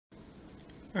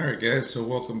Alright guys, so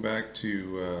welcome back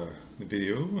to the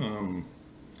video. Going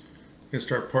to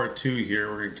start part 2 here.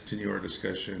 We're going to continue our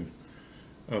discussion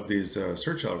of these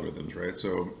search algorithms, right?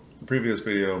 So in the previous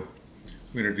video,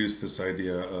 we introduced this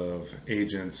idea of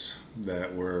agents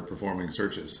that were performing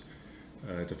searches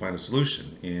to find a solution.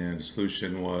 And the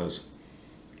solution was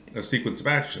a sequence of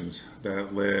actions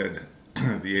that led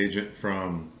the agent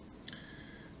from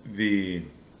the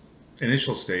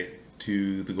initial state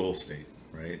to the goal state,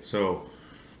 right? So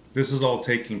this is all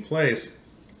taking place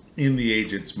in the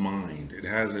agent's mind. It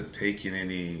hasn't taken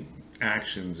any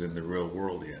actions in the real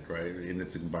world yet, right? In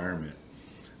its environment.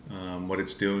 What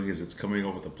it's doing is it's coming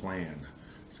up with a plan.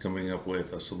 It's coming up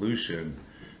with a solution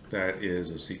that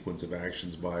is a sequence of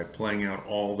actions by playing out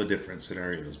all the different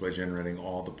scenarios, by generating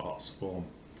all the possible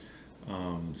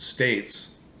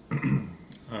states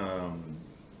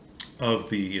of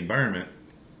the environment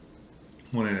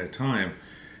one at a time,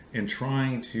 and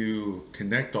trying to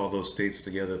connect all those states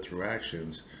together through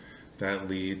actions that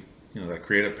lead, that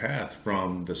create a path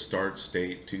from the start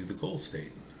state to the goal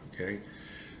state. Okay,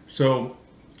 so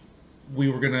we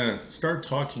were going to start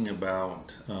talking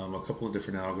about a couple of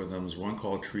different algorithms, one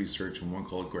called tree search and one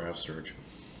called graph search.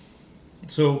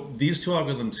 So these two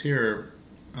algorithms here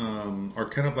are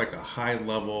kind of like a high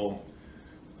level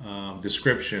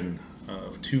description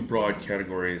of two broad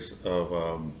categories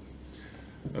of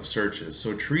searches.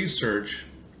 So tree search,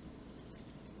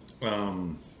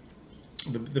 the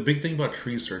big thing about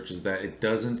tree search is that it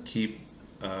doesn't keep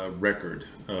a record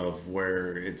of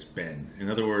where it's been. In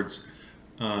other words,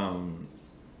 you're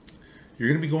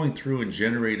going to be going through and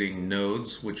generating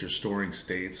nodes which are storing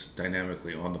states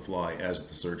dynamically on the fly as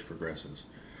the search progresses.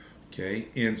 Okay,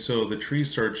 and so the tree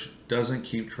search doesn't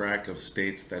keep track of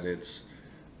states that it's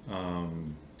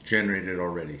generated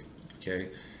already. Okay,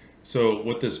 so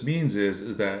what this means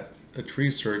is that a tree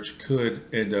search could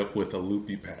end up with a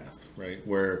loopy path, right?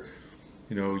 Where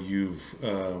you've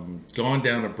gone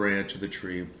down a branch of the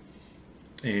tree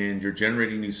and you're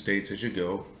generating these states as you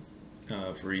go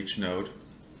for each node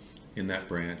in that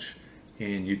branch,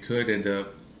 and you could end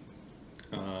up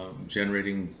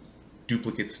generating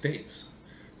duplicate states.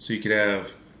 So you could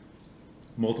have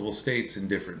multiple states in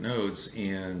different nodes,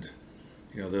 and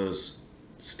those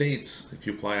states, if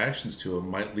you apply actions to them,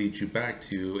 might lead you back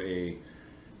to a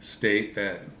state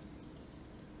that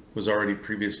was already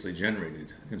previously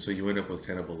generated, and so you end up with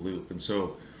kind of a loop. And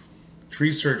so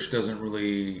tree search doesn't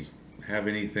really have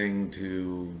anything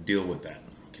to deal with that.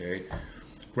 Okay,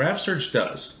 graph search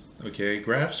does. Okay,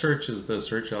 graph search is the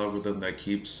search algorithm that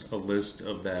keeps a list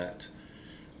of that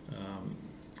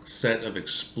set of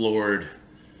explored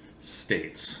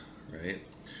states, right?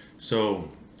 So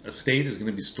a state is going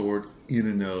to be stored in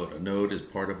a node. A node is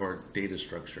part of our data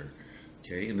structure.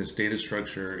 Okay, and this data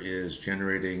structure is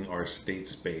generating our state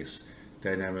space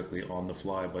dynamically on the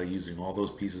fly by using all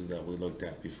those pieces that we looked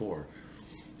at before.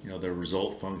 The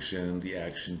result function, the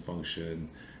action function,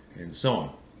 and so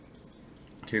on.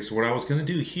 Okay, so what I was going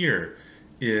to do here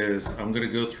is I'm going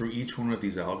to go through each one of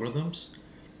these algorithms,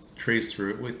 trace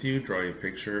through it with you, draw you a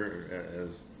picture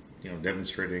as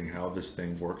demonstrating how this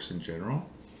thing works in general,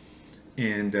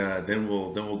 and then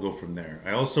we'll go from there.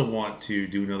 I also want to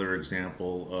do another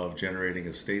example of generating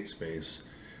a state space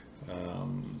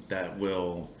that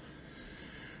will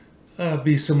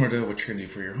be similar to what you're going to do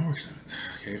for your homework assignment.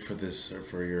 Okay, for this, or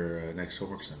for your next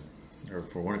homework assignment, or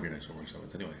for one of your next homework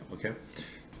assignments anyway. Okay.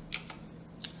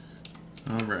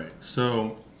 All right,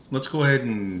 so let's go ahead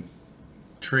and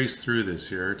trace through this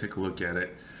here, take a look at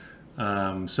it.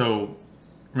 So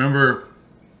remember,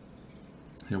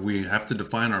 we have to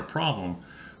define our problem,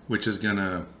 which is going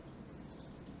to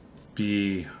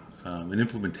be an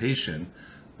implementation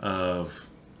of,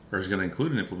 or is going to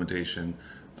include an implementation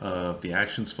of the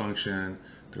actions function,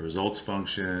 the results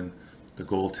function, the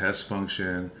goal test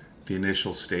function, the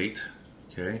initial state.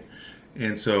 Okay,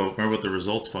 and so remember what the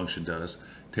results function does: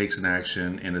 takes an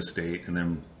action and a state and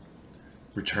then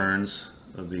returns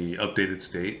the updated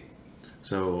state.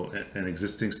 So an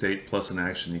existing state plus an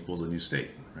action equals a new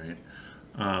state, right?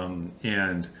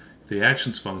 And the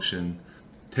actions function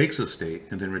takes a state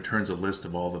and then returns a list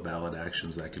of all the valid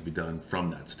actions that could be done from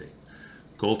that state.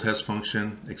 Goal test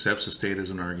function accepts a state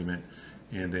as an argument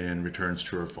and then returns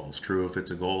true or false. True if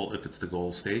it's a goal, if it's the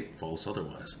goal state; false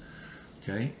otherwise.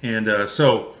 Okay, and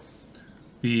so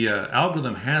the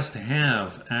algorithm has to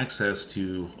have access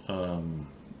to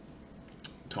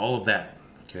all of that.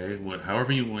 Okay,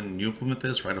 however when you implement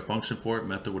this, write a function for it,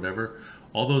 method, whatever,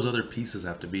 all those other pieces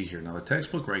have to be here. Now the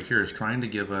textbook right here is trying to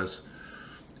give us,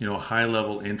 a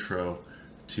high-level intro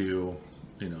to,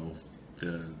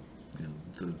 the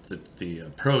the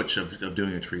approach of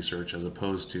doing a tree search as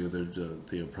opposed to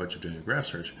the approach of doing a graph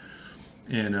search.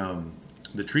 And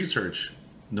the tree search,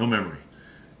 no memory,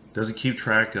 doesn't keep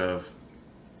track of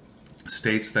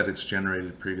states that it's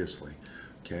generated previously.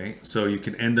 Okay, so you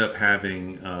can end up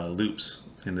having loops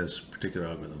in this particular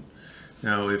algorithm.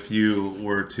 Now, if you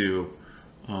were to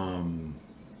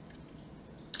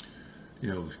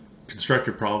construct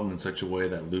your problem in such a way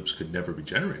that loops could never be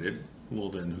generated, well,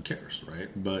 then who cares, right?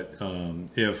 But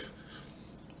if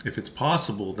it's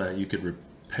possible that you could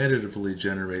repetitively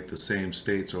generate the same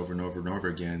states over and over and over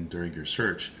again during your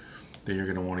search, then you're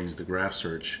going to want to use the graph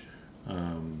search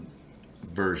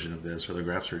version of this, or the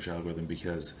graph search algorithm,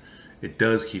 because it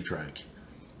does keep track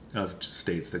of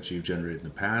states that you've generated in the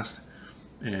past.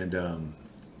 And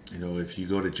if you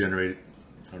go to generate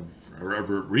a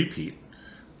repeat,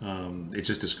 it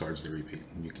just discards the repeat,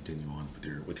 and you continue on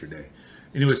with your day.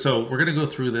 Anyway, so we're going to go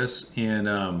through this, and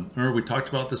remember we talked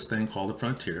about this thing called the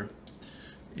frontier.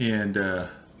 And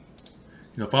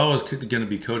if I was going to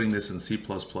be coding this in C++,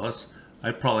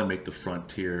 I'd probably make the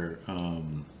frontier.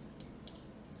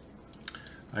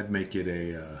 I'd make it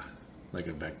like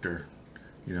a vector,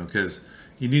 because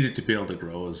you need it to be able to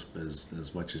grow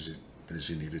as much as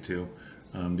you need it to,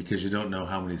 because you don't know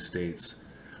how many states.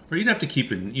 Or you'd have to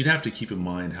keep in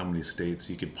mind how many states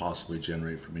you could possibly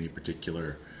generate from any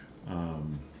particular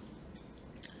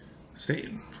state,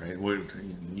 right?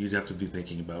 You'd have to be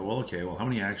thinking about, well, okay, how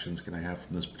many actions can I have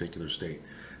from this particular state?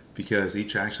 Because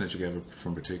each action that you have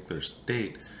from a particular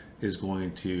state is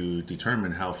going to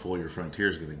determine how full your frontier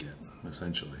is going to get,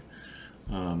 essentially.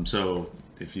 So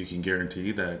if you can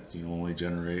guarantee that you only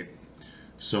generate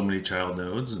so many child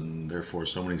nodes and therefore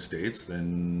so many states,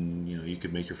 then you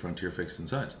could make your frontier fixed in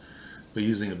size. But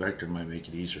using a vector might make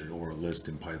it easier, or a list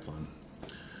in Python.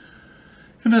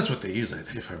 And that's what they use, I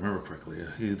think, if I remember correctly.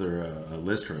 Either a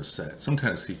list or a set. Some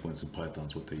kind of sequence in Python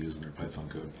is what they use in their Python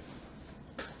code.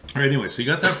 All right, anyway, so you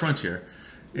got that frontier.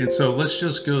 And so let's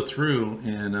just go through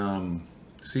and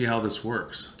see how this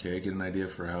works. Okay, get an idea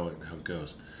for how it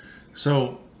goes.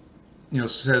 So, it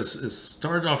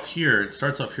starts off here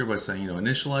by saying,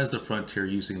 initialize the frontier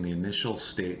using the initial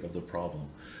state of the problem.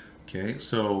 Okay,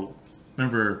 so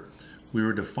remember, we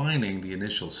were defining the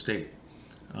initial state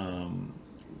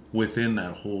within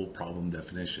that whole problem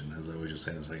definition, as I was just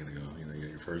saying a second ago. You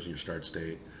got your start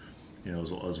state,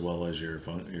 as well as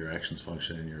your actions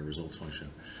function and your results function.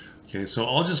 Okay, so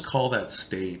I'll just call that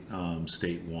state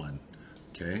state 1.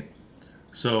 Okay,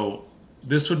 so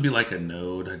this would be like a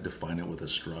node. I'd define it with a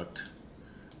struct.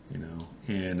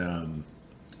 And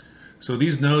so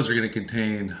these nodes are going to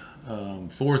contain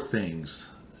 4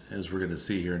 things, as we're going to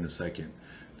see here in a second.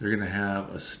 They're going to have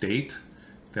a state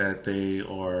that they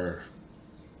are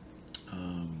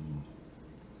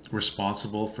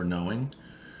responsible for knowing.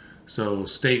 So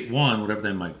state 1, whatever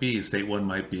that might be, state 1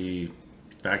 might be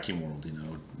vacuum world,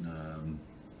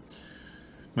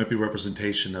 might be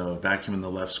representation of vacuum in the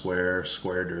left square,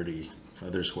 square dirty,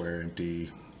 other square empty,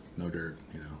 no dirt,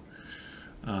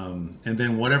 and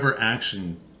then whatever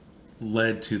action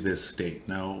led to this state.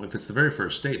 Now, if it's the very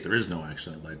first state, there is no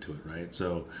action that led to it, right?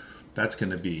 So that's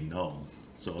going to be null.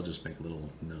 So I'll just make a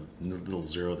little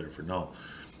 0 there for null.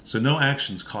 So no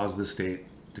actions caused this state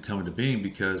to come into being,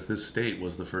 because this state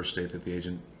was the first state that the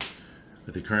agent,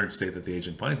 or the current state that the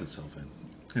agent finds itself in.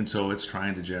 And so it's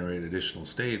trying to generate additional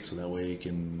states, so that way you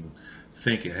can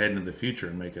think ahead into the future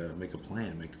and make a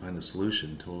plan, find a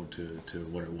solution to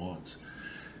what it wants.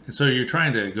 And so you're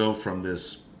trying to go from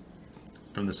this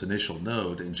initial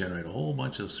node and generate a whole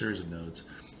bunch of series of nodes,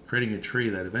 creating a tree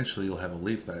that eventually you'll have a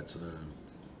leaf that's a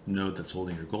node that's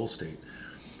holding your goal state.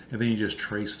 And then you just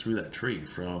trace through that tree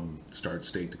from start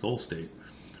state to goal state,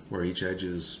 where each edge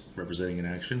is representing an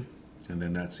action, and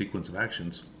then that sequence of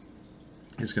actions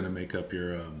is going to make up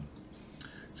your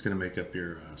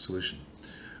solution.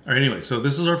 All right, anyway, so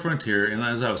this is our frontier, and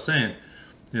as I was saying,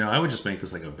 I would just make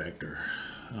this like a vector,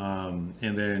 and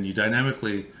then you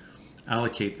dynamically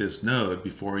allocate this node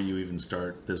before you even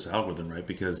start this algorithm, right?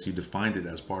 Because you defined it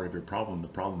as part of your problem. The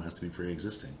problem has to be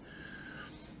pre-existing,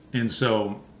 and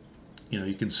so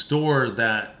you can store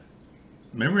that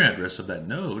memory address of that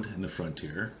node in the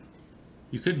frontier.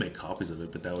 You could make copies of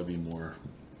it, but that would be more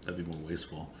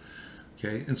wasteful.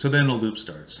 Okay, and so then a loop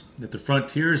starts. If the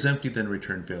frontier is empty, then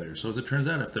return failure. So as it turns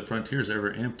out, if the frontier is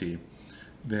ever empty,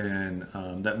 then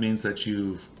that means that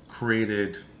you've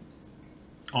created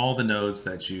all the nodes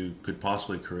that you could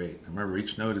possibly create. Remember,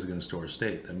 each node is going to store a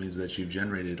state. That means that you've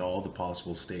generated all the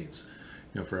possible states.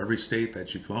 For every state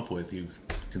that you come up with, you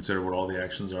consider what all the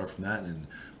actions are from that, and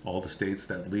all the states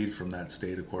that lead from that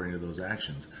state according to those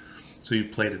actions. So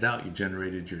you've played it out. You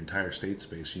generated your entire state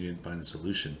space. You need to find a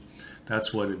solution.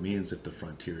 That's what it means if the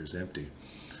frontier is empty.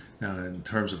 Now, in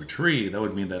terms of a tree, that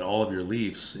would mean that all of your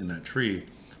leaves in that tree,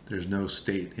 there's no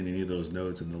state in any of those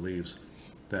nodes in the leaves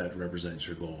that represents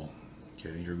your goal.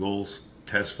 Okay, your goal's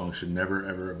test function never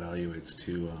ever evaluates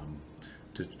to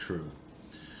true.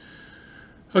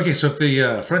 Okay, so if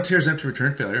the frontier is empty,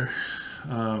 return failure,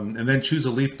 and then choose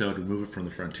a leaf node and move it from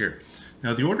the frontier.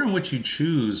 Now, the order in which you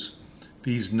choose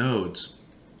these nodes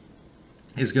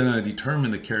is going to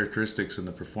determine the characteristics and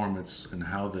the performance and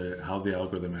how the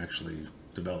algorithm actually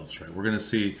develops. Right, we're going to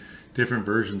see different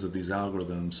versions of these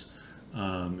algorithms in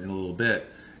a little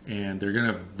bit, and they're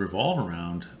going to revolve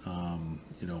around,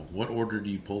 what order do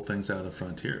you pull things out of the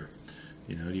frontier?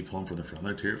 Do you pull them from the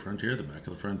frontier, the back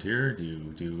of the frontier? Do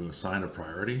you assign a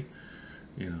priority,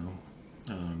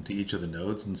 to each of the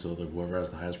nodes, and so that whoever has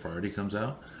the highest priority comes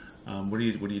out? What do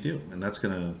you do? And that's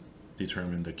going to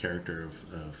determine the character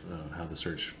of how the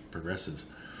search progresses.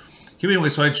 Anyway,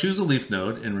 so I'd choose a leaf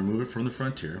node and remove it from the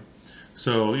frontier.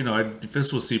 So, if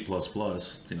this was C++,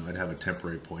 I'd have a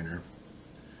temporary pointer,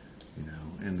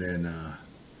 and then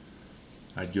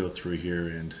I'd go through here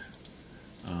and,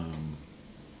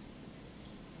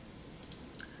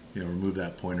 remove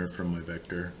that pointer from my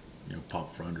vector,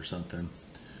 pop front or something.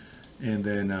 And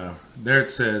then there it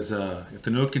says, if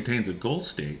the node contains a goal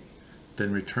state,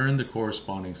 then return the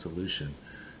corresponding solution.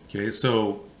 Okay,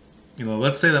 so,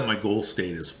 let's say that my goal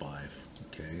state is 5.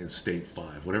 Okay, it's state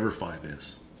 5, whatever 5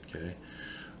 is. Okay,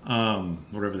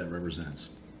 whatever that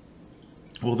represents.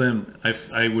 Well, then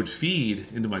I would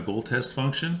feed into my goal test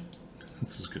function.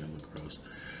 This is going to look gross.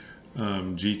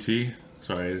 GT.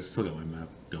 Sorry, I still got my map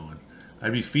going.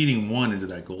 I'd be feeding 1 into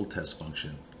that goal test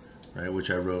function, right,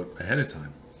 which I wrote ahead of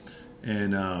time.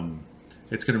 And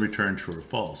it's going to return true or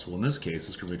false. Well, in this case,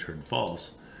 it's going to return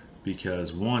false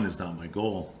because 1 is not my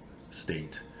goal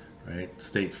state, right?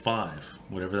 State 5,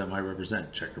 whatever that might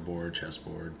represent, checkerboard,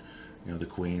 chessboard, the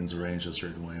queens arranged a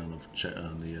certain way on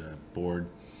the board,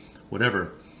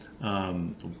 whatever.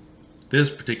 This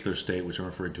particular state, which I'm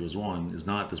referring to as 1, is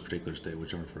not this particular state,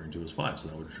 which I'm referring to as 5, so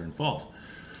that would return false.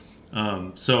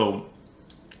 So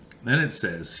then it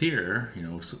says here,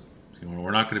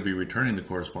 we're not going to be returning the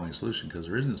corresponding solution because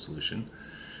there isn't a solution,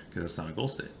 because that's not a goal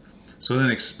state. So then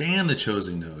expand the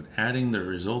chosen node, adding the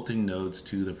resulting nodes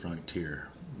to the frontier.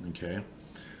 Okay,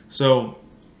 so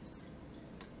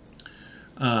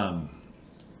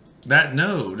that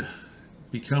node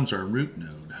becomes our root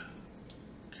node.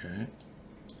 Okay,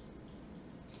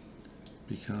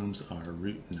 becomes our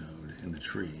root node in the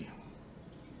tree.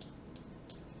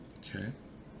 Okay.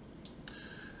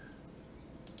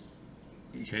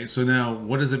 Okay, so now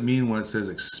what does it mean when it says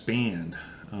expand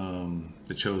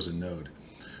the chosen node?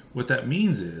 What that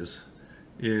means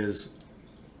is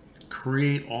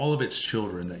create all of its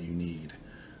children that you need.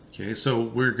 Okay, so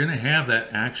we're going to have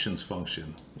that actions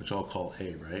function, which I'll call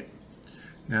A, right?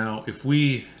 Now,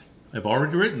 I've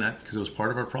already written that because it was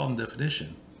part of our problem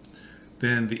definition.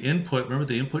 Then the input, remember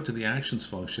the input to the actions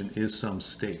function is some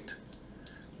state.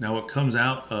 Now what comes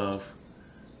out of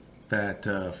that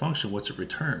function, what's it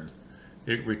return?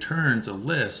 It returns a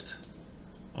list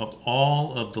of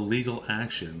all of the legal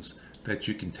actions that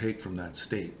you can take from that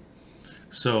state.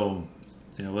 So,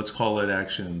 let's call it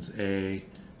actions A,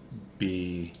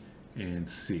 B, and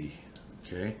C.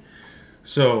 Okay,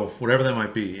 so whatever that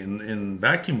might be. In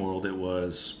vacuum world, it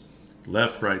was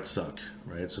left, right, suck,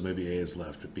 right? So maybe A is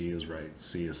left, but B is right,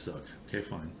 C is suck. Okay,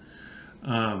 fine.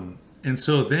 And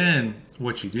so then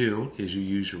what you do is you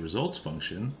use your results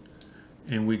function,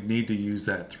 and we'd need to use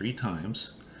that 3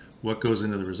 times. What goes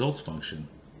into the results function?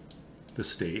 The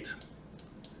state,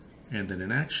 and then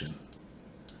an action,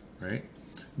 right?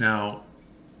 Now,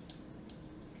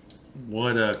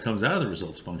 what comes out of the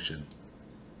results function?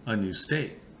 A new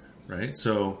state, right?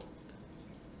 So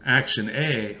action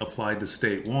A applied to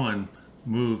state 1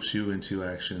 moves you into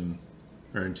action,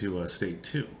 or into state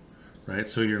 2, right?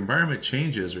 So your environment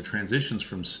changes or transitions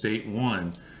from state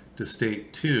 1 to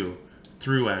state 2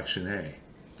 through action A.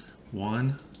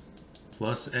 1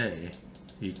 plus A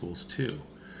equals 2.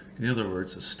 In other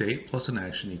words, a state plus an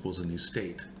action equals a new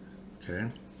state. Okay?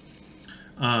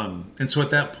 And so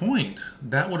at that point,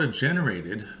 that would have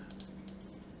generated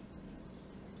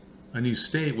a new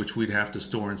state, which we'd have to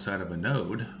store inside of a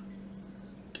node.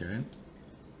 Okay?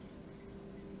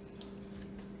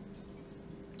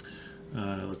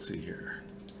 Let's see here.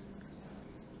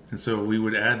 And so we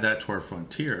would add that to our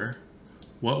frontier.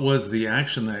 What was the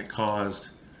action that caused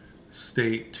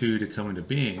state 2 to come into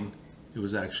being? It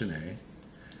was action A.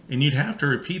 And you'd have to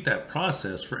repeat that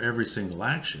process for every single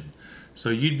action. So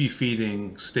you'd be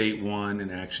feeding state 1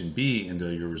 and action B into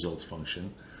your results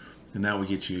function, and that would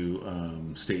get you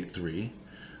state 3.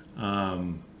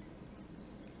 And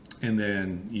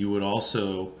then you would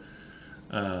also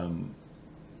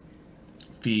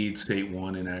feed state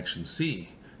 1 and action C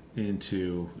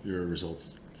into your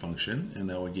results function, and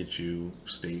that would get you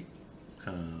state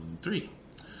 3.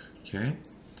 Okay.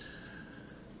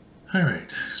 All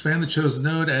right. Expand the chosen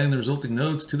node, adding the resulting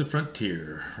nodes to the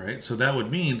frontier. Right. So that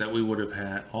would mean that we would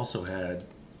have also had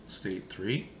state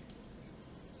 3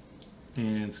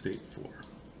 and state 4.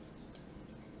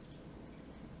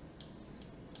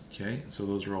 Okay. So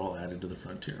those are all added to the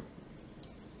frontier.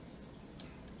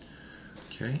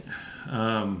 Okay.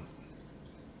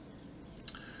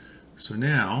 So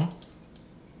now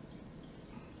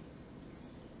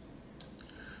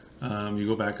you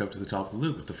go back up to the top of the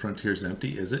loop. If the frontier is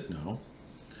empty, is it? No.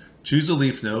 Choose a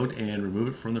leaf node and remove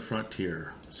it from the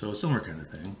frontier. So a similar kind of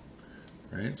thing,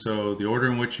 right? So the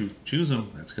order in which you choose them,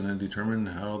 that's going to determine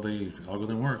how the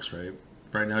algorithm works, right?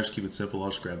 Right now, just keep it simple. I'll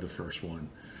just grab the first one.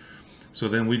 So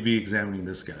then we'd be examining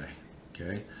this guy,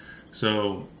 okay?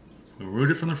 So we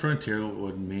removed it from the frontier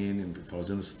would mean, if I was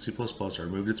in C++, I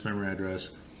removed its memory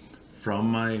address from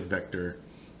my vector,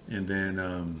 and then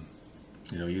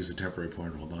you know, use a temporary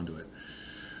pointer to hold on to it.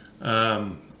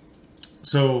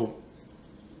 So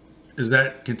is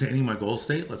that containing my goal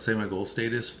state? Let's say my goal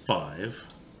state is 5,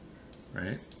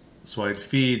 right? So I'd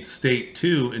feed state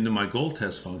 2 into my goal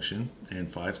test function, and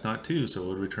 5's not 2, so it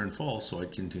would return false. So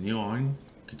I'd continue on,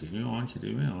 continue on,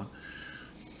 continue on.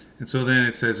 And so then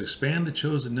it says expand the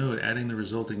chosen node, adding the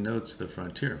resulting nodes to the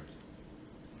frontier.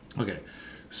 Okay,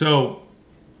 so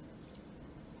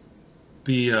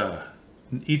the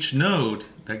each node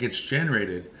that gets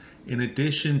generated, in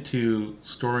addition to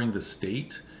storing the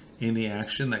state in the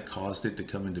action that caused it to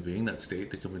come into being, that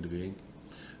state to come into being,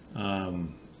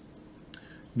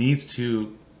 needs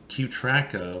to keep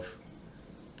track of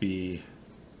the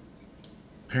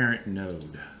parent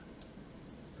node,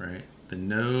 right? The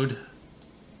node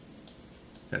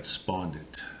that spawned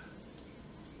it.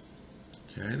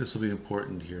 Okay, this will be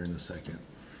important here in a second.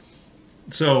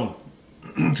 So,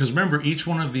 because remember, each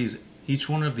one of these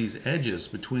edges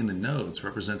between the nodes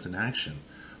represents an action.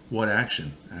 What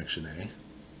action? Action A,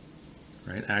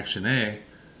 right? Action A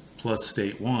plus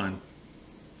state 1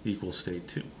 equals state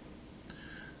 2.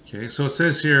 Okay, so it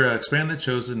says here, expand the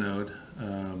chosen node,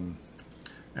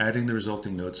 adding the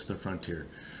resulting nodes to the frontier.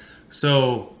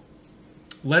 So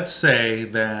let's say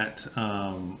that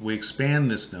we expand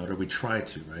this node, or we try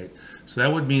to, right? So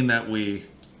that would mean that we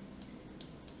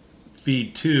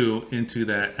feed 2 into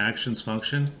that actions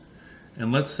function,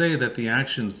 and let's say that the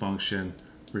action function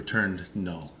returned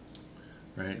null,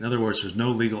 right? In other words, there's no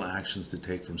legal actions to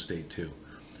take from state 2,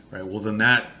 right? Well, then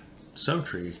that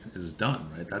subtree is done,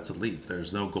 right? That's a leaf.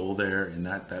 There's no goal there, and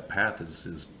that path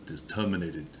is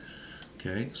terminated.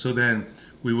 Okay, so then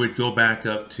we would go back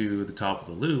up to the top of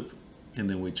the loop, and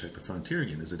then we check the frontier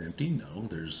again. Is it empty? No.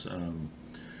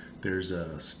 There's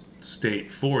a state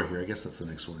 4 here. I guess that's the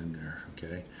next one in there.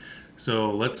 Okay,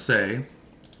 so let's say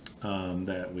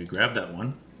that we grab that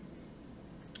one.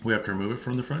 We have to remove it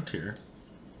from the frontier.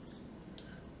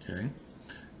 Okay,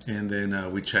 and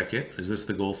then we check it. Is this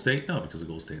the goal state? No, because the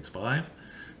goal state's 5.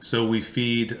 So we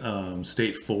feed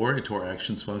state 4 into our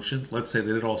actions function. Let's say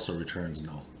that it also returns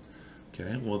null.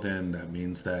 Okay, well then that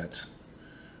means that,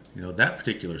 you know, that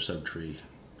particular subtree,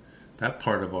 that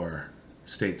part of our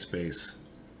state space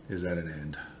is at an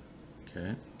end.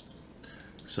 Okay,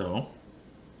 so,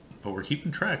 but we're keeping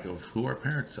track of who our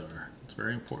parents are. It's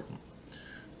very important.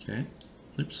 Okay,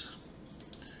 oops.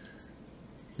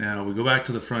 Now we go back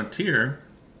to the frontier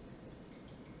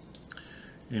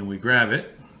and we grab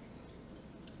it,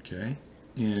 okay,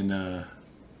 and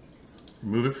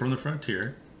remove it from the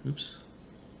frontier. Oops.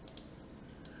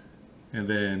 And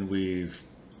then we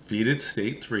feed it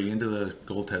state 3 into the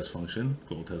goal test function.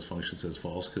 Goal test function says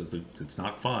false because it's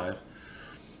not 5.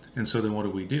 And so then what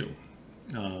do?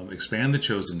 Expand the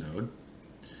chosen node.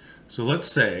 So let's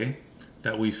say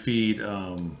that we feed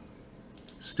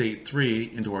state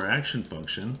 3 into our action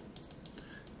function,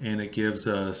 and it gives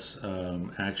us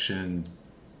action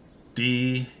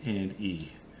D and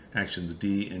E. Actions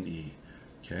D and E.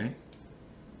 Okay.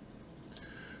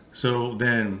 So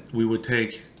then we would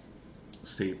take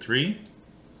state 3,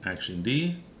 action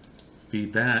D,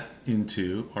 feed that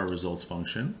into our results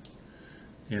function,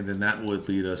 and then that would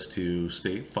lead us to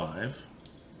state 5.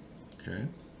 Okay.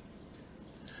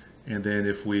 And then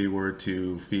if we were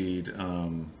to feed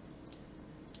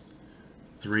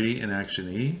 3 and action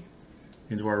E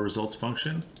into our results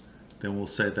function, then we'll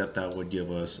say that that would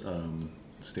give us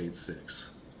state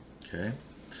 6. Okay.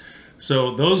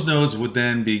 So those nodes would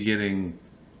then be getting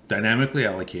dynamically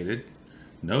allocated.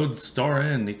 Node star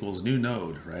n equals new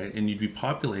node, right? And you'd be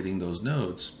populating those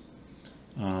nodes.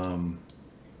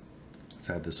 Let's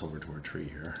add this over to our tree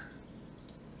here.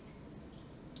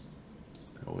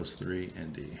 That was 3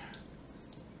 and D.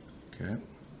 Okay.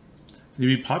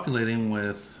 You'd be populating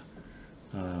with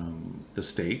the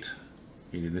state.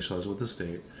 You'd initialize with the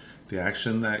state, the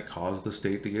action that caused the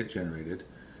state to get generated,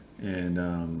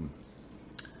 and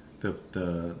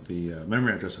the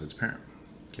memory address of its parent.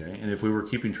 Okay, and if we were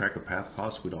keeping track of path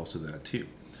costs, we'd also do that too.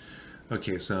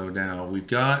 Okay, so now we've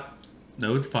got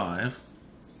node 5,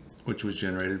 which was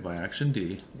generated by action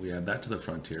D. We add that to the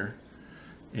frontier,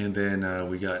 and then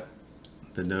we got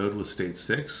the node with state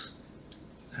 6.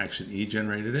 Action E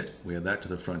generated it. We add that to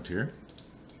the frontier.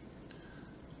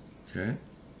 Okay.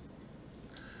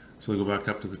 So we go back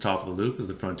up to the top of the loop. Is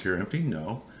the frontier empty?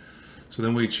 No. So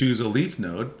then we choose a leaf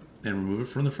node and remove it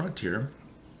from the frontier.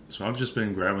 So I've just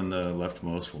been grabbing the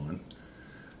leftmost one.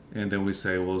 And then we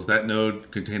say, well, does that node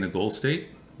contain a goal state?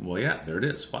 Well, yeah, there it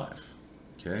is, 5.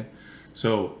 Okay.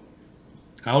 So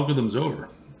algorithm's over.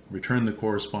 Return the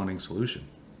corresponding solution.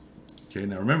 Okay.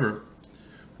 Now remember,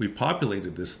 we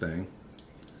populated this thing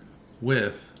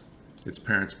with its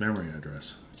parent's memory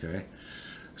address. Okay.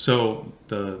 So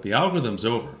the algorithm's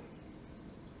over.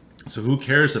 So who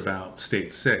cares about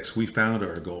state 6? We found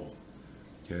our goal.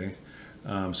 Okay.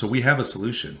 So we have a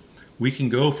solution. We can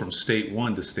go from state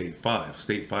 1 to state 5.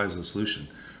 State 5 is the solution,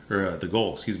 or the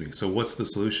goal, excuse me. So what's the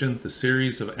solution? The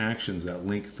series of actions that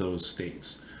link those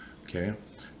states. Okay.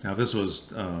 Now if this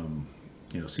was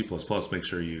C++, make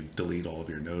sure you delete all of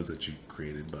your nodes that you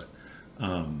created. But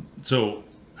so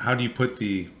how do you put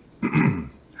the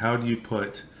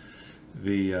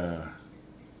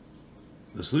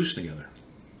the solution together?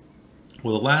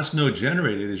 Well, the last node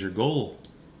generated is your goal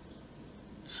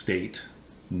state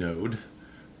node,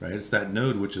 right? It's that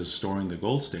node which is storing the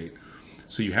goal state.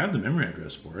 So you have the memory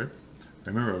address for it.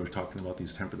 Remember, I was talking about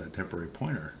that temporary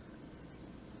pointer.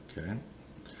 Okay,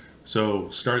 so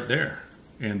start there,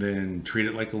 and then treat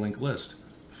it like a linked list.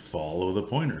 Follow the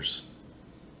pointers,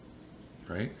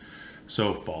 right?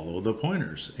 So follow the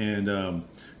pointers, and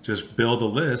just build a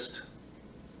list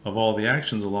of all the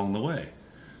actions along the way.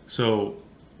 So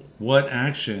what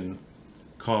action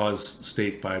caused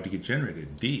state 5 to get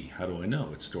generated? D. How do I know?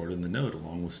 It's stored in the node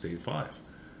along with state 5.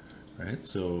 Right?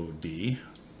 So D,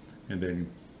 and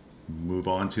then move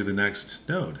on to the next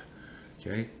node.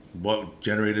 Okay. What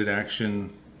generated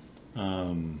action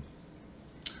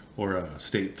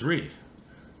state 3?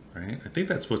 Right? I think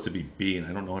that's supposed to be B, and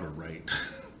I don't know how to write.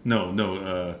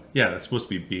 Yeah, that's supposed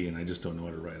to be B, and I just don't know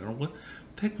how to write. I don't know what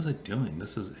the heck was I doing?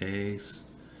 This is A.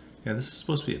 Yeah, this is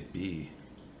supposed to be a B.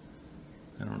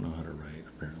 I don't know how to write,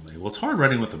 apparently. Well, it's hard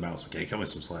writing with the mouse. Okay, cut me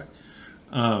some slack.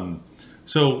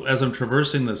 So as I'm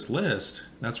traversing this list,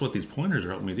 that's what these pointers are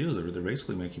helping me do. They're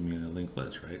basically making me a linked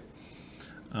list, right?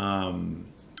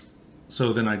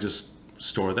 So then I just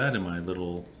store that in my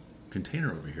little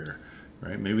container over here,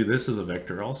 right? Maybe this is a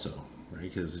vector also, right?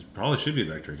 Because it probably should be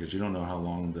a vector because you don't know how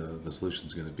long the solution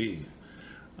is going to be.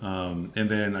 And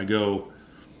then I go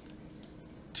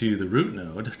to the root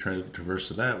node, try to traverse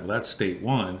to that. Well, that's state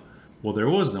 1. Well, there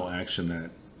was no action that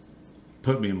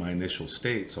put me in my initial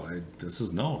state, so this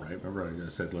is null, right? Remember I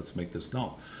said let's make this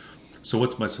null. So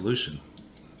what's my solution?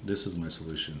 This is my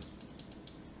solution,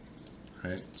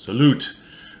 right? Salute.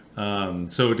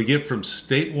 So to get from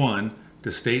state 1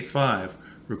 to state 5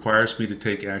 requires me to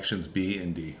take actions B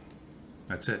and D.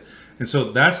 That's it. And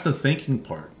so that's the thinking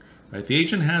part, right? The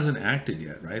agent hasn't acted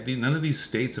yet, right? None of these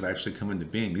states have actually come into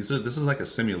being. This is like a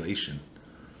simulation.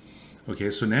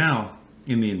 Okay, so now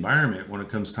in the environment, when it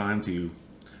comes time to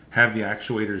have the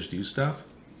actuators do stuff,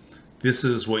 this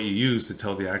is what you use to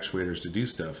tell the actuators to do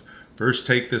stuff. First,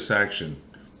 take this action.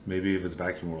 Maybe if it's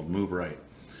vacuum world, move right.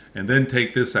 And then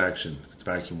take this action. If it's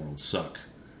vacuum world, suck.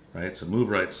 Right? So move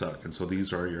right, suck. And so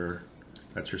these are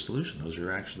that's your solution. Those are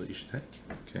your actions that you should take.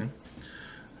 Okay.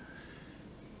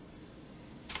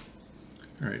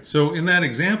 All right. So in that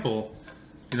example,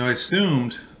 I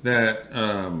assumed that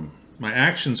my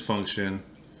actions function,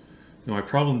 my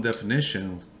problem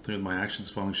definition through my actions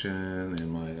function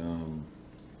and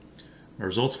my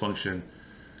results function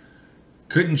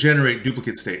couldn't generate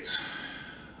duplicate states.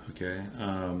 Okay,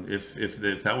 if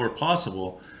that were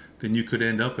possible, then you could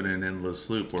end up in an endless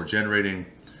loop or generating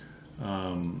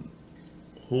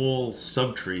whole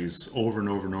subtrees over and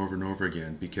over and over and over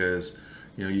again, because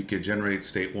you could generate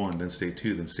state 1, then state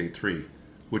 2, then state 3,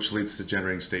 which leads to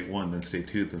generating state 1, then state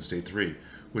 2, then state 3,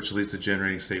 which leads to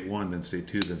generating state 1, then state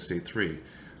 2, then state 3.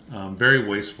 Very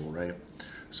wasteful, right?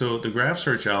 So the graph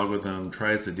search algorithm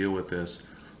tries to deal with this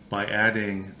by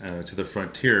adding to the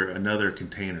frontier another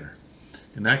container.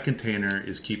 And that container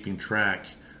is keeping track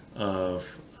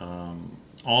of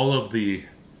all of the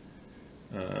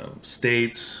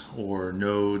states or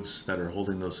nodes that are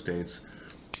holding those states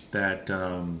that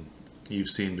you've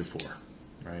seen before,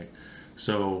 right?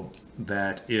 So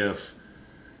that if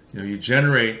you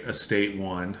generate a state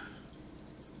 1,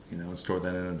 and store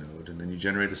that in a node, and then you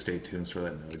generate a state 2 and store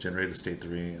that in a node, generate a state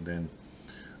 3 and then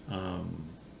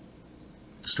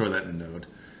store that in a node.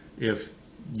 If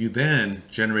you then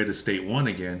generate a state 1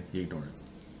 again, you ignore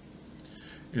it.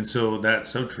 And so that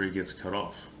subtree gets cut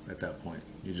off at that point.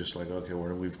 You're just like, okay,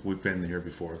 we've been here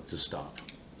before, just stop.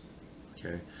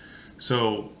 Okay,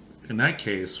 so in that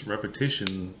case, repetition,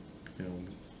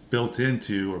 built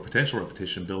into, or potential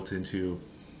repetition built into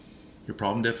your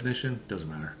problem definition doesn't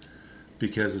matter,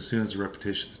 because as soon as the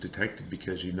repetition is detected,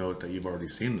 because you know that you've already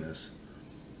seen this,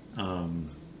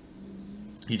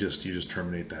 you just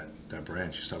terminate that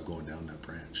branch. You stop going down that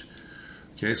branch.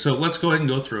 Okay, so let's go ahead and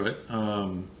go through it.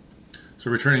 So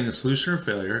returning a solution or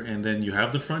failure, and then you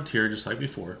have the frontier just like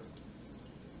before.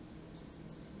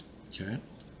 Okay,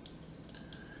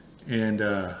 and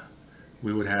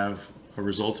we would have a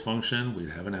results function,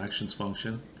 we'd have an actions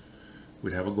function,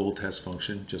 we'd have a goal test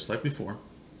function just like before.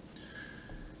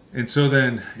 And so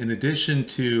then, in addition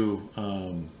to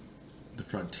the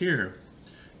frontier,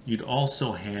 you'd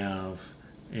also have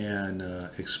an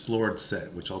explored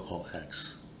set, which I'll call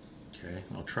X. Okay,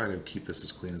 I'll try to keep this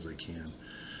as clean as I can.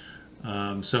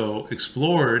 So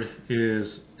explored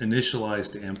is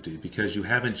initialized to empty because you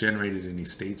haven't generated any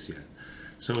states yet.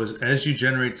 So as you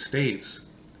generate states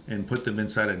and put them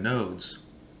inside of nodes,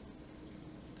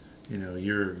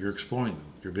 you're exploring them,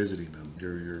 you're visiting them,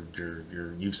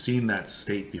 you've seen that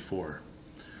state before.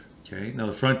 Okay, now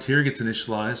the frontier gets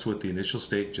initialized with the initial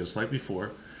state just like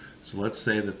before. So let's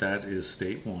say that is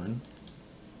state 1.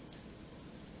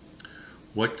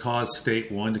 What caused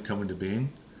state 1 to come into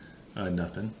being?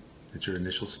 Nothing. It's your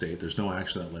initial state. There's no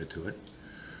action that led to it.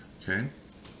 Okay,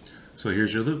 so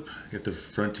here's your loop. If the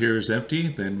frontier is empty,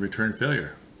 then return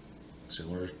failure.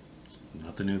 Similar,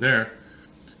 nothing new there.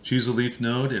 Choose a leaf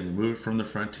node and remove it from the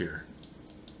frontier.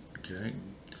 Okay,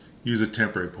 use a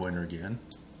temporary pointer again.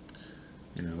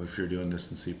 If you're doing this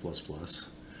in C++,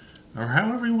 or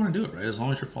however you want to do it, right? As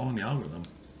long as you're following the algorithm,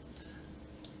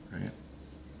 right?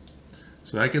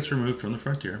 So that gets removed from the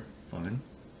frontier. Fine.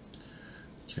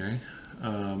 Okay.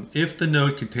 If the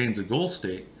node contains a goal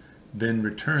state, then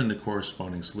return the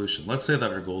corresponding solution. Let's say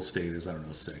that our goal state is,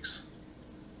 6.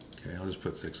 Okay, I'll just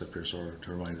put 6 up here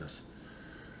to remind us.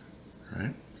 All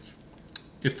right.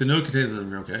 If the node contains it,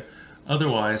 okay.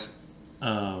 Otherwise,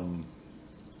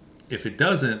 if it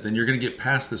doesn't, then you're going to get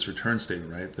past this return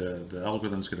statement, right? The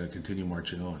algorithm's going to continue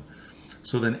marching on.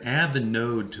 So then add the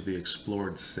node to the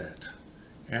explored set.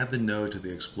 Add the node to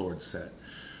the explored set.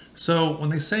 So when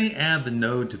they say add the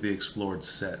node to the explored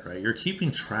set, right, you're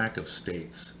keeping track of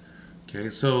states. Okay,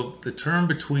 so the term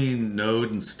between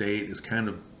node and state is kind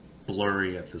of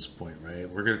blurry at this point, right?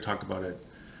 We're going to talk about it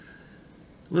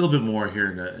a little bit more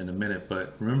here in a minute,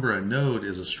 but remember, a node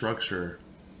is a structure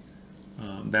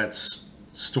that's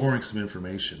storing some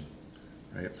information,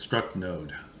 right? Struct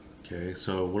node. Okay,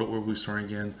 so what were we storing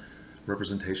again?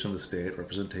 Representation of the state,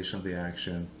 representation of the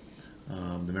action,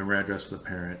 the memory address of the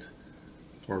parent,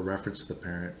 or reference to the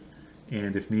parent,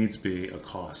 and if needs be, a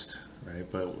cost, right?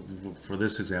 But for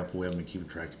this example, we haven't been keeping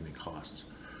track of any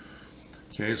costs.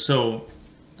 Okay, so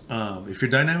if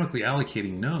you're dynamically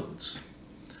allocating nodes,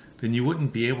 then you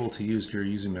wouldn't be able to use your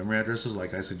using memory addresses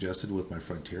like I suggested with my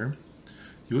frontier.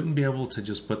 You wouldn't be able to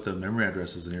just put the memory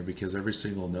addresses in here because every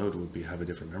single node would have a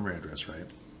different memory address, right?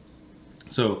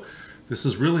 So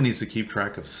this really needs to keep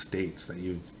track of states that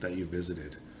you've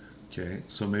visited. Okay,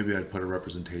 so maybe I'd put a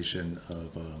representation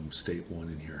of state 1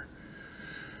 in here.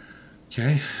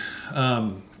 Okay,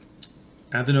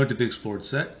 add the node to the explored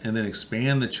set and then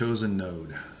expand the chosen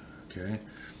node. Okay,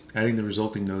 adding the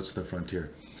resulting nodes to the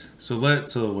frontier. So what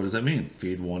does that mean?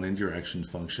 Feed 1 into your action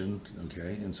function.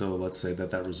 Okay, and so let's say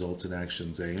that results in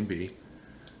actions A and B.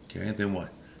 Okay, then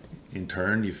what? In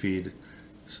turn, you feed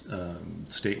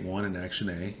state 1 and action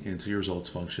A into your results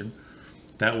function.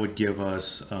 That would give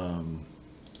us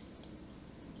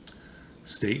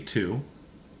state 2,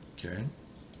 okay.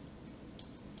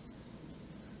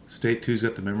 State 2's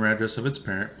got the memory address of its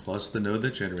parent plus the node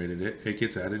that generated it. It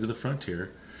gets added to the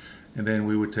frontier, and then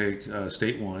we would take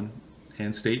state 1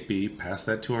 and state B, pass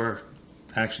that to our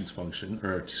actions function,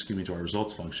 or excuse me, to our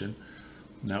results function.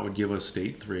 And that would give us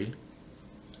state 3,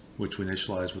 which we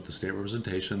initialize with the state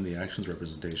representation, the actions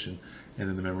representation, and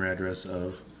then the memory address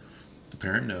of the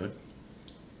parent node,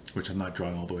 which I'm not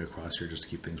drawing all the way across here just to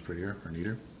keep things prettier or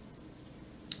neater.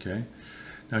 Okay.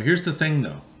 Now here's the thing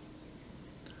though.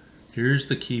 Here's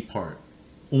the key part.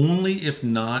 Only if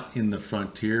not in the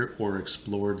frontier or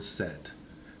explored set.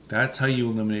 That's how you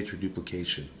eliminate your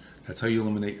duplication. That's how you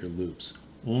eliminate your loops.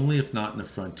 Only if not in the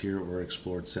frontier or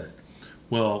explored set.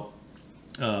 Well,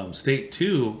 state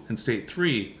 2 and state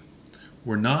 3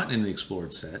 were not in the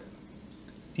explored set,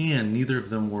 and neither of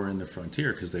them were in the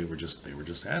frontier because they were just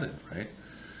added, right?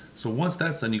 So once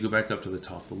that's done, you go back up to the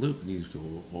top of the loop and you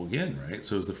go again, right?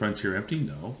 So is the frontier empty?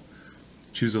 No.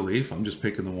 Choose a leaf. I'm just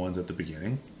picking the ones at the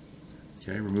beginning.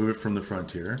 Okay, remove it from the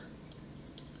frontier.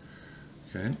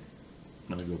 Okay,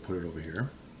 let me go put it over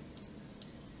here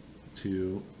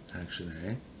to action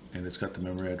A, and it's got the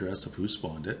memory address of who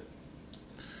spawned it.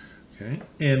 Okay,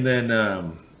 and then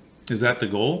is that the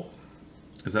goal?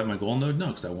 Is that my goal node? No,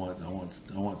 because I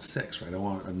want 6, right? I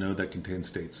want a node that contains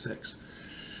state 6,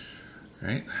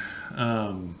 right?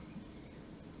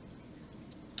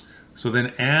 So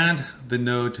then add the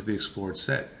node to the explored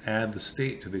set. Add the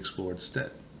state to the explored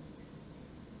set.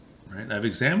 Right? I've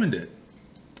examined it.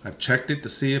 I've checked it to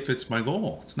see if it's my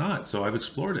goal. It's not, so I've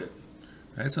explored it.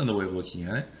 Right? That's another way of looking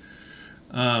at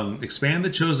it. Expand the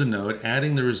chosen node,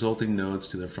 adding the resulting nodes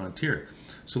to the frontier.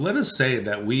 So let us say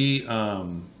that we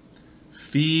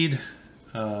feed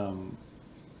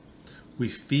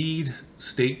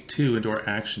state 2 into our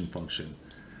action function.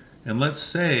 And let's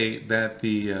say that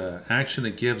the action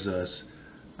it gives us,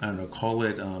 I don't know, call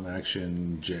it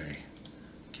action J.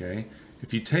 Okay?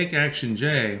 If you take action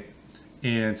J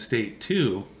and state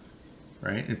 2,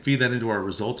 right, and feed that into our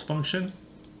results function,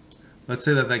 let's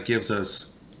say that that gives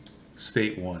us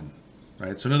state 1,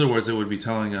 right? So in other words, it would be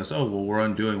telling us, oh, well, we're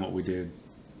undoing what we did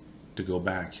to go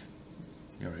back,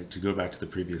 right, to go back to the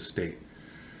previous state.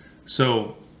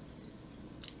 So,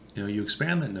 you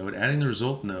expand that node, adding the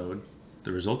result node,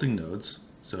 the resulting nodes.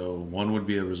 So one would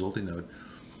be a resulting node,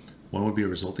 one would be a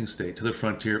resulting state to the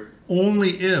frontier, only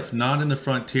if not in the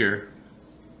frontier.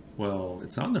 Well,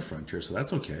 it's not in the frontier, so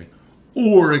that's okay.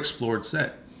 Or explored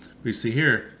set. We see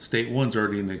here, state 1's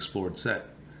already in the explored set.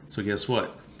 So guess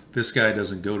what? This guy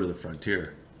doesn't go to the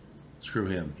frontier. Screw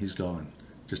him, he's gone.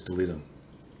 Just delete him,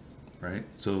 right?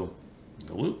 So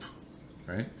the loop,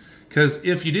 right? Because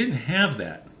if you didn't have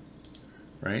that,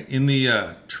 right, in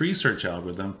the tree search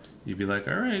algorithm, you'd be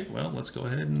like, all right, well, let's go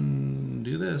ahead and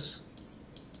do this,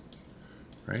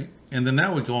 right? And then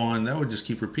that would go on, that would just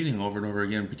keep repeating over and over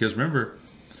again, because remember,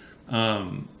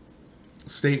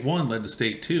 state 1 led to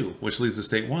state 2, which leads to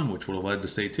state 1, which would have led to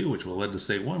state 2, which would have led to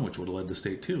state 1, which would have led to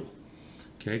state 2.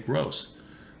 Okay, gross.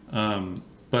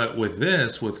 But with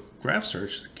this, with graph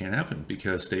search, it can't happen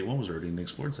because state 1 was already in the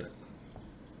explored set.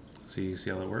 See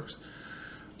how that works?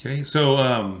 Okay, so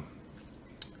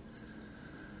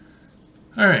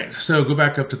all right, so go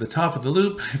back up to the top of the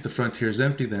loop. If the frontier is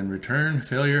empty, then return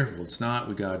failure. Well, it's not.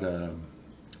 We got the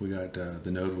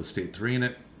node with state 3 in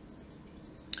it.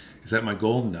 Is that my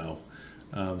goal? No.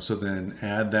 So then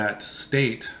add that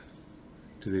state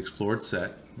to the explored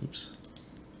set. Oops.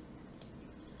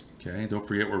 Okay, don't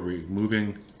forget we're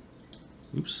removing.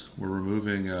 Oops, we're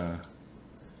removing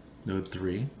node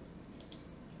 3.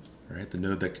 Right, the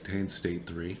node that contains state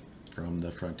 3 from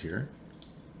the frontier.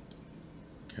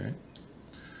 Okay.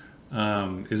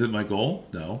 Is it my goal?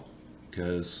 No,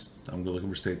 because I'm looking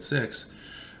for state 6.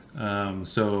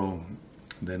 So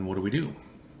then what do?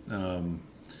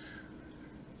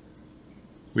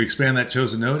 We expand that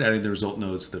chosen node, adding the result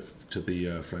nodes to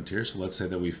the frontier. So let's say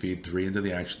that we feed 3 into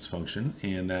the actions function,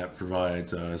 and that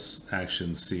provides us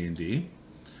actions C and D.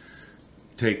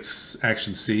 Takes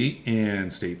action C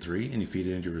and state 3, and you feed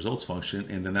it into your results function,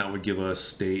 and then that would give us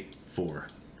state 4,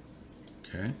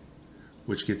 okay,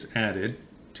 which gets added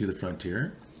to the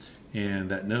frontier, and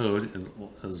that node,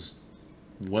 as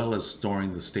well as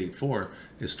storing the state 4,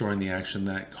 is storing the action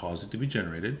that caused it to be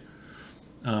generated.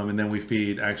 And then we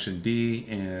feed action D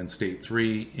and state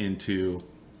 3 into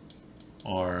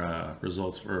our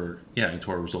results,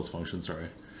 into our results function, sorry.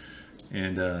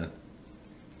 And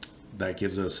that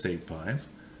gives us state 5.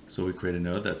 So we create a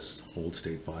node that's hold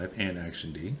state 5 and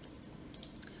action D.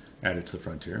 Add it to the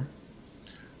frontier.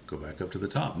 Go back up to the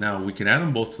top. Now we can add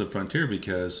them both to the frontier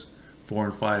because 4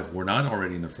 and 5 were not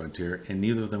already in the frontier, and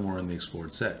neither of them were in the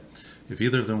explored set. If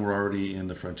either of them were already in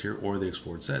the frontier or the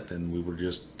explored set, then we would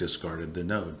just discarded the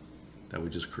node that we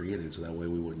just created, so that way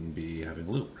we wouldn't be having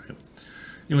a loop, right?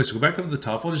 Anyway, so go back up to the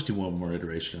top. I'll just do one more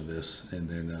iteration of this, and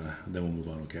then we'll move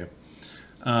on, okay?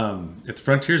 If the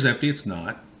frontier is empty, it's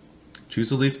not.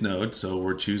 Choose a leaf node, so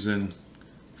we're choosing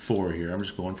 4 here. I'm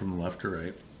just going from left to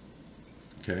right.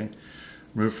 Okay.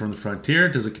 Remove from the frontier.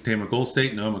 Does it contain my goal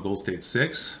state? No, my goal state's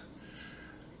 6.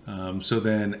 So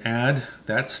then add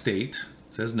that state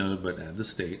says node, but add the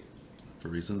state for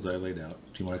reasons I laid out.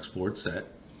 gmod explored set.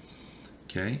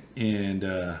 Okay, and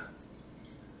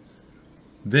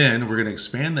then we're going to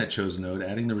expand that chosen node,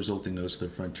 adding the resulting nodes to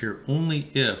the frontier only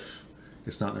if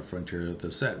it's not in the frontier of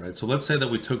the set, right? So let's say that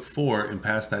we took 4 and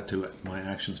passed that to my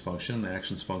actions function. The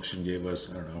actions function gave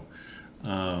us, I don't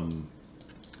know,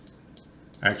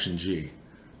 action G,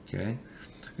 okay?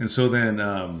 And so then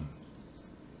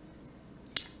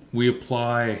we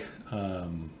apply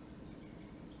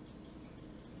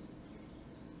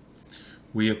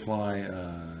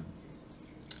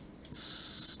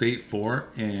state 4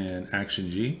 and action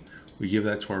G. We give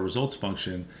that to our results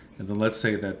function, and then let's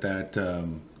say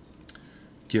that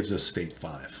gives us state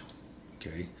 5.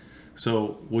 Okay,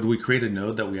 so would we create a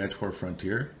node that we add to our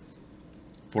frontier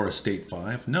for a state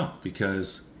 5? No,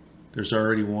 because there's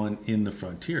already one in the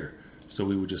frontier, so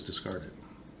we would just discard it,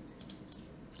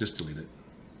 just delete it.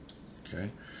 Okay,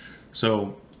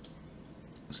 so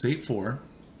state 4.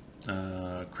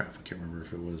 Crap, I can't remember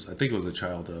if it was. I think it was a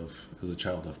child of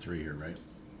 3 here, right?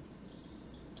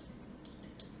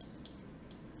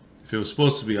 If it was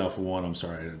supposed to be off of 1, I'm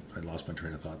sorry, I lost my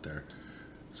train of thought there.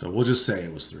 So we'll just say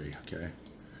it was 3. Okay.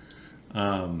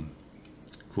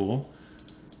 Cool.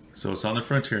 So it's not the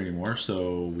frontier anymore.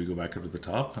 So we go back up to the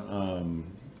top.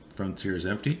 Frontier is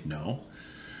empty. No.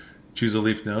 Choose a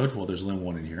leaf node. Well, there's only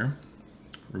one in here.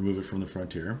 Remove it from the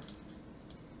frontier.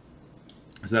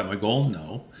 Is that my goal?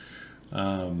 No.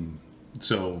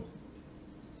 So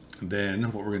then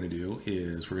what we're going to do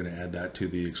is we're going to add that to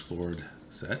the explored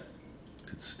set,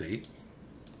 its state,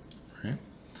 right?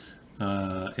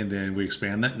 And then we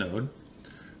expand that node.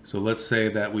 So let's say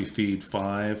that we feed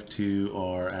 5 to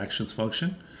our actions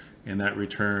function, and that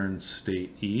returns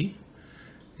state E,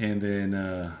 and then,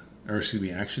 or excuse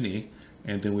me, action E,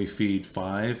 and then we feed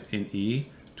 5 in E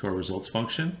to our results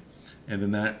function, and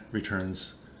then that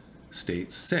returns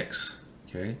state 6.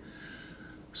 Okay,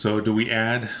 so do we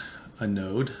add a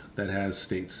node that has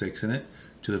state 6 in it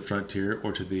to the frontier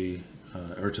or to the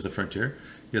frontier?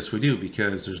 Yes, we do,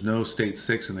 because there's no state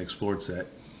 6 in the explored set,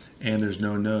 and there's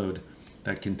no node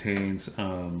that contains 6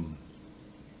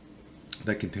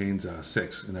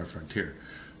 in our frontier.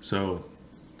 So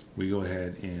we go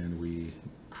ahead and we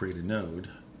create a node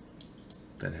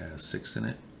that has 6 in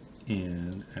it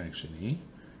in action E.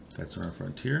 That's on our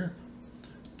frontier.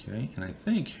 Okay, and I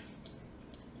think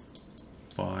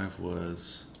 5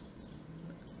 was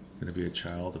going to be a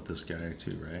child of this guy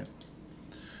too, right?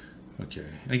 Okay,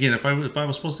 and again, if I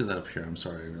was supposed to do that up here, I'm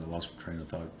sorry, I lost train of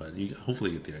thought, but you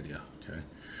hopefully get the idea. Okay,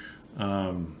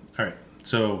 all right,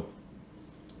 so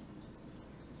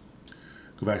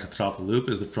go back to the top of the loop.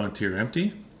 Is the frontier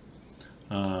empty?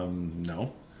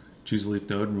 No. Choose a leaf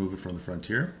node and remove it from the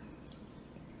frontier.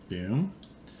 Boom.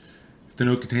 If the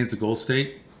node contains the goal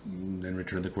state, then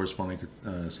return the corresponding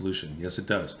solution. Yes, it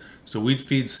does. So we'd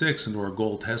feed 6 into our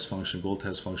goal test function. Goal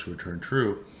test function return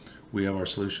true. We have our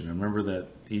solution. And remember that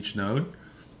each node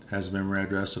has a memory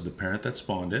address of the parent that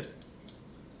spawned it.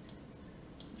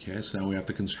 Okay, so now we have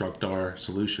to construct our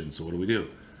solution. So what do?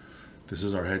 This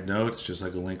is our head node. It's just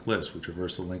like a linked list. We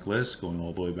traverse the linked list, going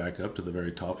all the way back up to the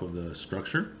very top of the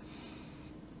structure.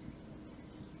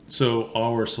 So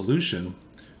our solution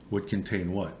would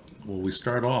contain what? Well, we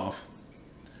start off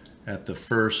at the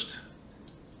first,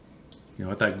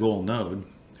 at that goal node,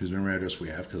 whose memory address we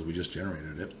have because we just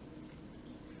generated it.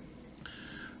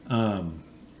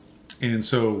 And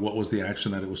so what was the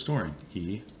action that it was storing?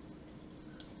 E,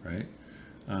 right?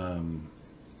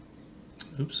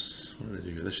 Oops, what did I do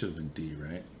here? That should have been D,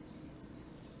 right?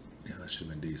 Yeah, that should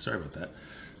have been D. Sorry about that.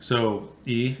 So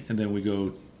E, and then we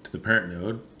go to the parent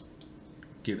node,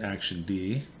 get action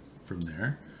D from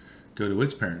there, go to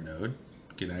its parent node,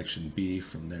 get action B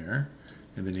from there,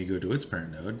 and then you go to its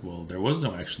parent node. Well, there was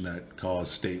no action that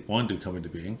caused state 1 to come into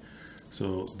being,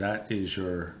 so that is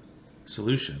your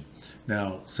solution.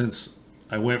 Now, since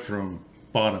I went from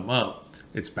bottom up,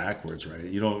 it's backwards, right?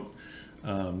 You don't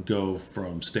go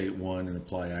from state 1 and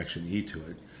apply action E to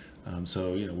it.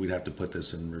 So we'd have to put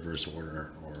this in reverse order,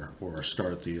 or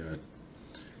start the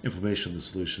implementation of the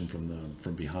solution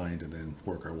from behind and then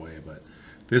work our way. But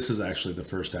this is actually the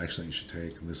first action that you should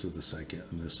take, and this is the second,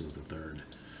 and this is the third.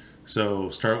 So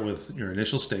start with your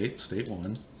initial state, state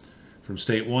 1. From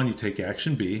state 1, you take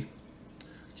action B,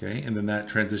 okay, and then that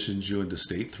transitions you into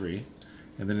state 3.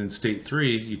 And then in state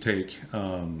 3, you take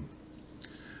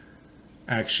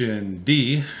action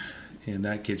D, and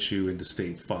that gets you into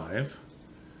state 5.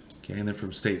 Okay, and then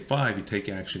from state 5, you take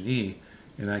action E,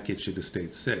 and that gets you to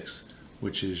state 6,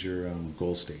 which is your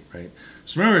goal state, right?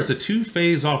 So remember, it's a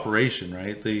two-phase operation,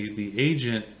 right? The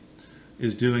agent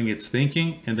is doing its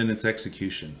thinking and then its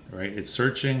execution, right? Its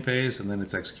searching phase and then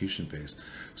its execution phase.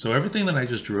 So everything that I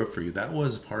just drew up for you, that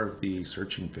was part of the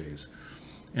searching phase.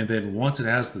 And then once it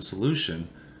has the solution,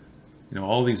 you know,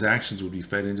 all these actions would be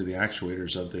fed into the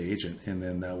actuators of the agent, and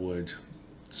then that would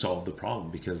solve the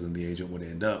problem, because then the agent would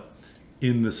end up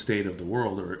in the state of the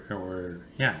world, or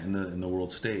yeah, in the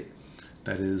world state.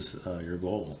 That is your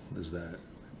goal, is that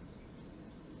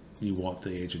you want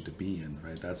the agent to be in,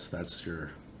 right? That's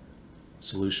your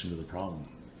solution to the problem.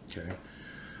 Okay.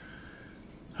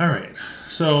 All right.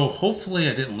 So hopefully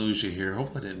I didn't lose you here.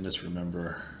 Hopefully I didn't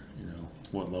misremember, you know,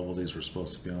 what level these were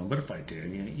supposed to be on. But if I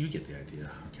did, you get the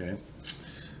idea. Okay.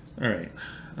 All right.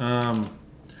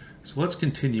 So let's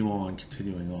continuing on,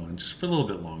 just for a little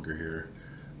bit longer here.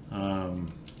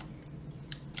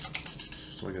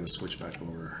 So I got to switch back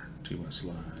over to my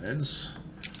slides.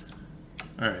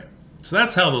 All right. So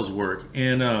that's how those work.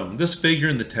 And this figure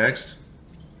in the text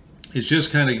is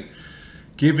just kind of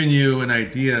giving you an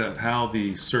idea of how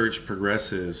the search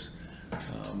progresses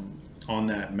on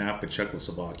that map of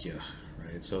Czechoslovakia,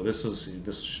 right? So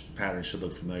this pattern should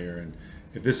look familiar. And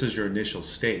if this is your initial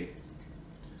state,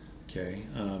 okay,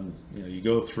 you know, you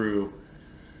go through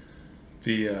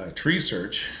the tree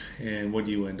search, and what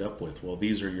do you end up with? Well,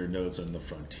 these are your nodes on the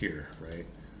frontier, right?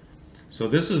 So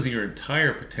this is your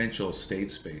entire potential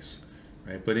state space,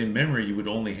 right? But in memory, you would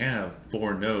only have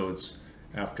 4 nodes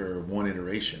after one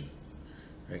iteration,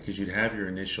 right? Because you'd have your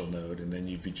initial node, and then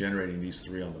you'd be generating these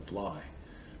 3 on the fly,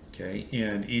 okay?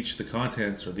 And the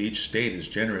contents, or each state, is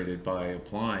generated by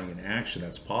applying an action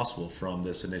that's possible from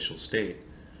this initial state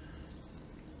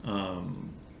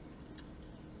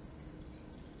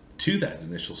to that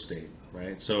initial state,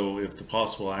 right? So if the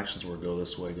possible actions were go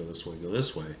this way, go this way, go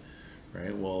this way,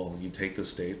 right? Well, you take the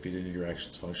state, feed it into your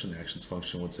actions function. The actions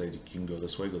function would say you can go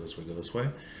this way, go this way, go this way.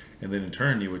 And then in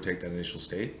turn, you would take that initial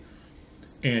state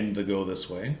and the go this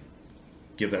way,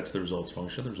 give that to the results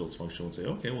function. The results function would say,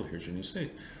 okay, well, here's your new state.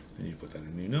 And you put that in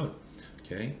a new node,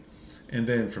 okay? And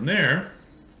then from there,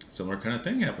 similar kind of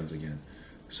thing happens again.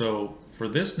 So for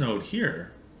this node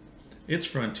here, its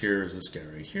frontier is this guy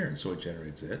right here, and so it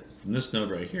generates it. From this node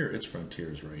right here, its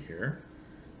frontier is right here,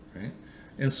 right?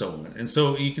 And so on. And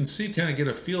so you can see, kind of get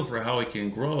a feel for how it can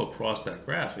grow across that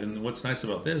graph. And what's nice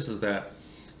about this is that,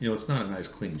 you know, it's not a nice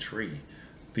clean tree.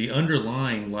 The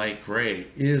underlying light gray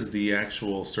is the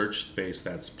actual search space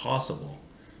that's possible,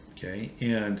 okay?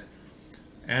 And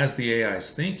as the AI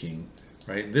is thinking,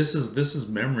 right, this is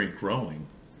memory growing,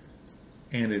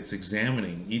 and it's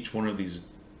examining each one of these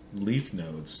leaf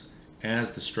nodes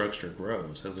as the structure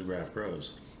grows, as the graph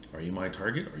grows. Are you my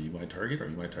target? Are you my target? Are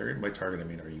you my target? By target, I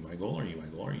mean, are you my goal? Are you my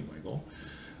goal? Are you my goal?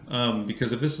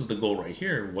 Because if this is the goal right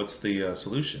here, what's the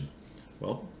solution?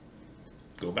 Well,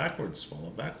 go backwards, follow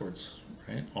backwards,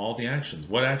 right? All the actions.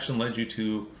 What action led you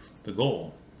to the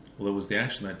goal? Well, it was the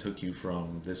action that took you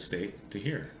from this state to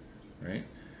here, right?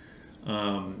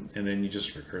 And then you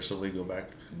just recursively go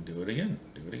back and do it again,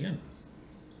 do it again.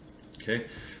 Okay,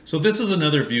 so this is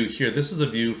another view here. This is a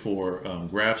view for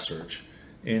graph search,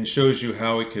 and shows you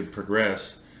how it could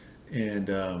progress, and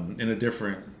in a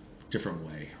different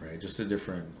way, right? Just a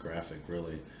different graphic,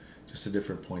 really, just a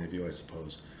different point of view, I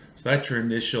suppose. So that's your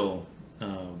initial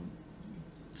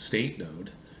state node,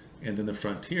 and then the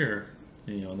frontier,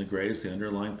 you know, in the gray is the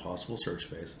underlying possible search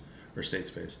space or state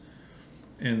space,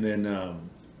 and then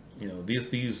you know,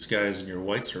 these guys in your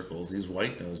white circles, these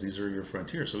white nodes, these are your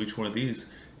frontier. So each one of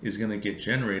these is going to get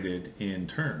generated in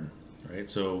turn, right?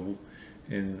 So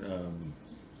in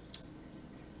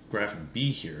graphic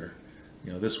B here,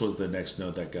 you know, this was the next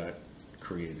node that got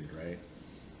created, right?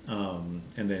 And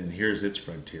then here's its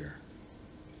frontier,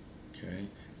 okay?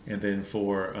 And then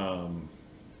for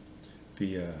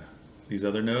these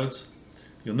other nodes,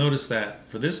 you'll notice that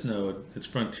for this node, its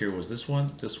frontier was this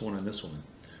one, and this one.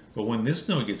 But when this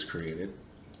node gets created,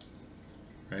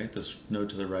 right, this node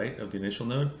to the right of the initial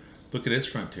node, look at its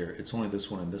frontier. It's only this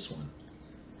one and this one,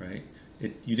 right?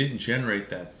 You didn't generate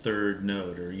that third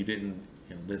node, or you didn't,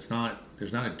 you know, there's not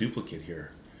a duplicate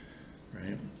here,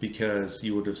 right? Because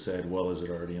you would have said, well, is it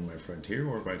already in my frontier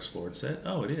or my explored set?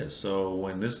 Oh, it is. So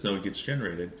when this node gets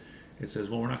generated, it says,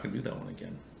 well, we're not going to do that one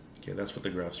again. Okay, that's what the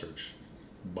graph search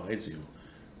buys you,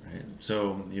 right?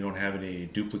 So you don't have any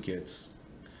duplicates,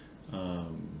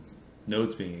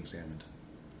 nodes being examined.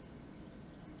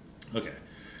 Okay,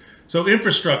 so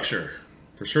infrastructure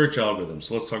for search algorithms.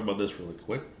 So let's talk about this really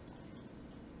quick.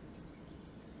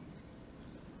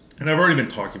 And I've already been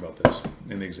talking about this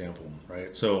in the example,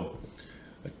 right? So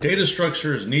a data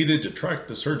structure is needed to track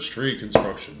the search tree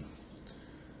construction,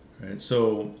 right?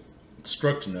 So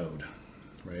struct node,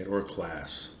 right, or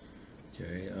class.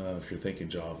 Okay, if you're thinking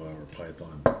Java or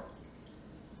Python.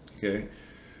 Okay,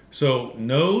 so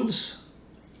nodes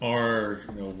are,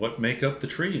 you know, what make up the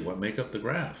tree, what make up the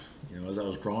graph. You know, as I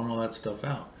was drawing all that stuff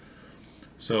out.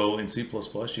 So in C++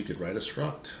 you could write a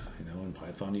struct. You know, in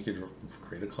Python you could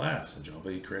create a class. In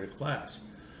Java you create a class.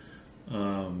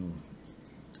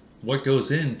 What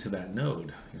goes into that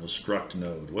node? You know, struct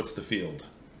node. What's the field?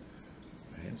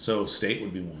 Right? So state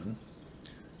would be one.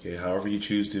 Okay, however you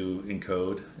choose to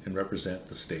encode and represent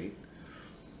the state.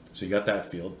 So you got that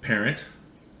field. Parent.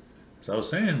 As I was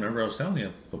saying, remember I was telling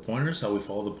you, the pointers, how we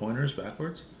follow the pointers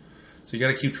backwards. So you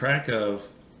got to keep track of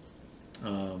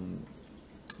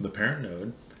the parent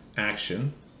node,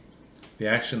 action, the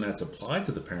action that's applied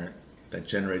to the parent that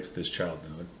generates this child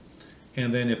node,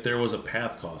 and then if there was a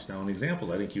path cost. Now in the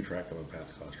examples I didn't keep track of a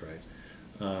path cost, right?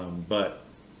 But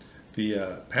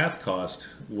the path cost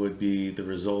would be the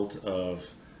result of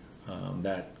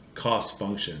that cost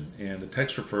function, and the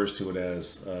text refers to it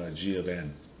as g of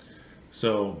n.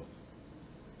 So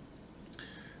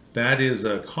that is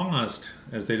a cost,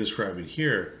 as they describe it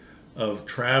here, of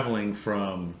traveling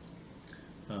from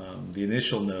the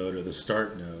initial node or the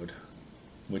start node,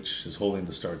 which is holding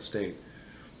the start state,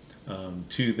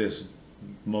 to this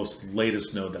most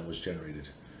latest node that was generated,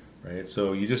 right?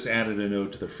 So you just added a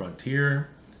node to the frontier,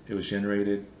 it was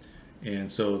generated, and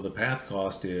so the path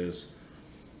cost is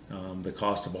the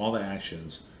cost of all the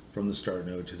actions from the start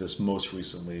node to this most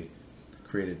recently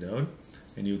created node,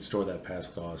 and you would store that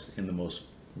path cost in the most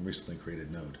recently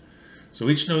created node. So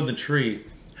each node in the tree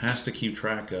has to keep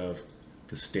track of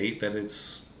the state that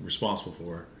it's responsible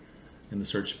for in the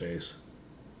search space,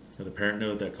 the parent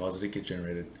node that caused it to get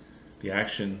generated, the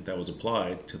action that was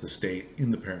applied to the state in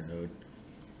the parent node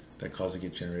that caused it to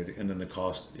get generated, and then the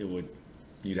cost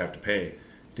you'd have to pay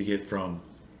to get from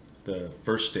the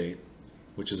first state,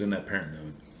 which is in that parent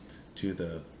node, to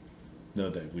the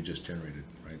node that we just generated,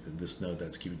 right? This node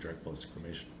that's keeping track of all this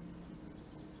information.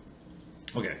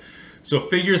 Okay, so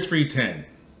figure 310,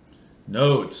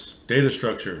 nodes, data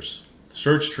structures,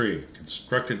 search tree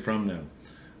constructed from them.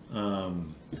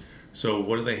 So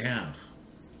what do they have?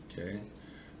 Okay,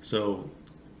 so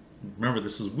remember,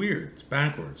 this is weird, it's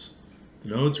backwards.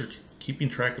 The nodes are keeping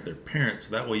track of their parent,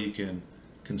 so that way you can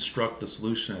construct the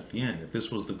solution at the end. If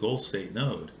this was the goal state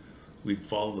node, we'd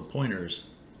follow the pointers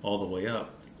all the way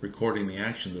up, recording the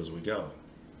actions as we go.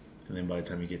 And then by the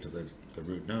time you get to the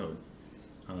root node,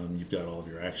 you've got all of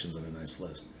your actions in a nice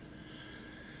list.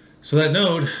 So that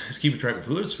node is keeping track of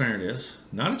who its parent is,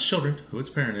 not its children, who its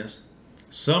parent is,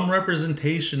 some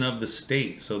representation of the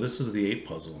state. So this is the 8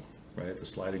 puzzle, right? The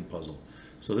sliding puzzle.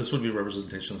 So this would be a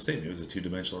representation of the state. Maybe it's a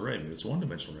 2-dimensional array, maybe it's a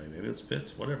 1-dimensional array, maybe it's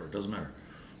bits, whatever, it doesn't matter.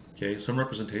 Okay, some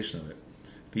representation of it.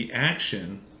 The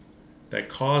action that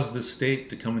caused this state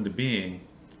to come into being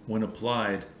when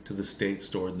applied to the state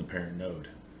stored in the parent node.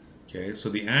 Okay, so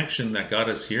the action that got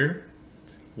us here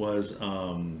was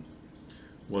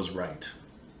right.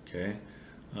 Okay.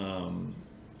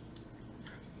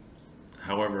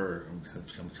 However,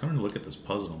 I'm trying to look at this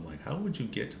puzzle. I'm like, how would you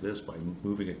get to this by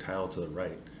moving a tile to the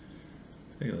right?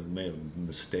 I think they made a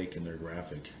mistake in their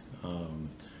graphic.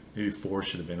 Maybe 4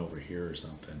 should have been over here or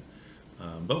something.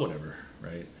 But whatever,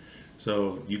 right?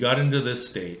 So you got into this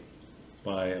state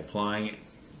by applying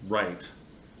right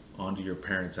onto your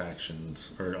parent's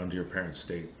actions, or onto your parent's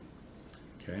state.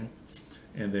 Okay.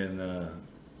 And then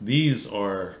these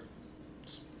are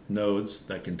nodes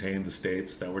that contain the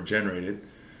states that were generated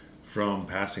from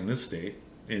passing this state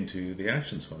into the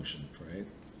actions function, right?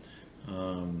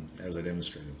 As I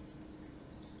demonstrated.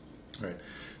 All right.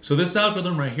 So this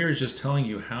algorithm right here is just telling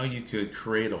you how you could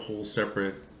create a whole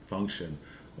separate function,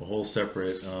 a whole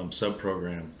separate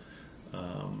subprogram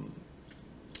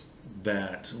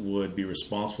that would be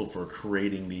responsible for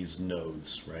creating these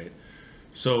nodes, right?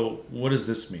 So what does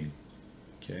this mean?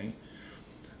 Okay.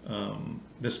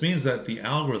 This means that the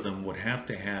algorithm would have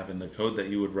to have, in the code that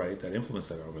you would write that implements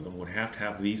that algorithm, would have to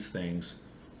have these things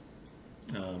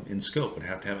in scope, would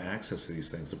have to have access to these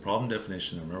things. The problem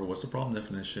definition, remember, what's the problem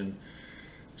definition?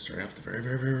 Starting off at the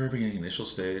very beginning, initial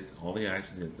state, all the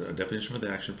action, the definition for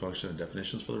the action function,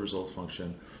 definitions for the result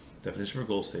function, definition for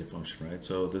goal state function, right?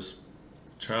 So this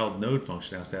child node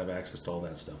function has to have access to all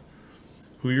that stuff.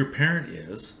 Who your parent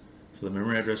is, so the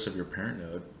memory address of your parent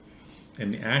node,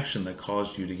 and the action that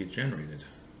caused you to get generated,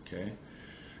 okay?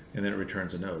 And then it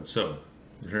returns a node. So,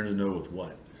 returns a node with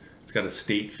what? It's got a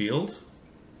state field,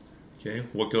 okay?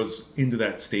 What goes into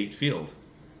that state field?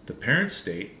 The parent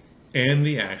state and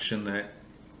the action that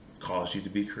caused you to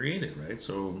be created, right?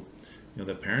 So, you know,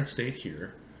 the parent state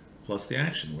here plus the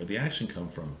action. Where'd the action come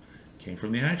from? It came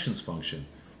from the actions function,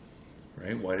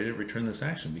 right? Why did it return this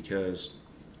action? Because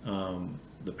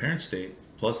the parent state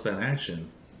plus that action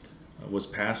was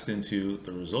passed into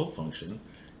the result function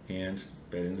and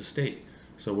fed into state.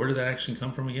 So where did that action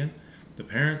come from again? The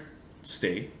parent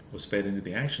state was fed into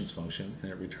the actions function,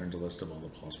 and it returned a list of all the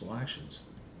possible actions.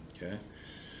 Okay.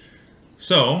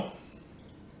 So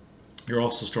you're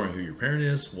also storing who your parent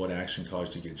is, what action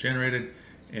caused you to get generated,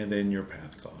 and then your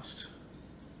path cost.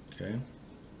 Okay.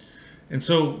 And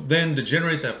so then to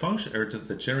generate that function, or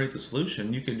to generate the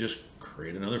solution, you can just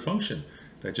create another function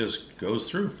that just goes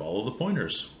through, follow the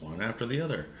pointers one after the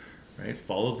other, right?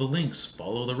 Follow the links,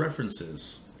 follow the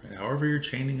references, right? However you're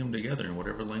chaining them together in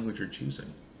whatever language you're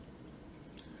choosing.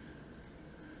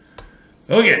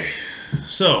 Okay,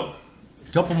 so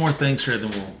a couple more things here, then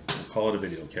we'll call it a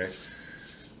video, okay?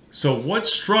 So what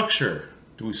structure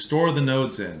do we store the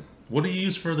nodes in? What do you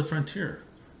use for the frontier?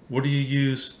 What do you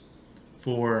use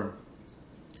for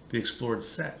the explored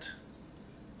set?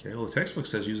 Okay, well, the textbook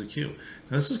says use a queue.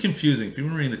 Now this is confusing. If you've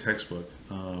been reading the textbook,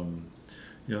 you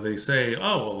know, they say,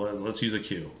 oh, well, let's use a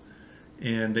queue.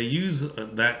 And they use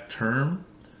that term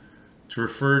to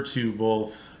refer to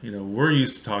both, you know, we're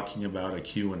used to talking about a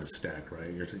queue and a stack,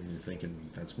 right? You're thinking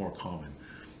that's more common.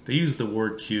 They use the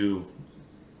word queue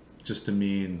just to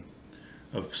mean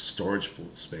a storage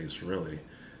space, really.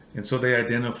 And so they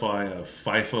identify a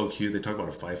FIFO queue. They talk about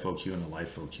a FIFO queue and a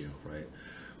LIFO queue, right?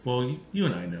 Well, you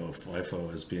and I know of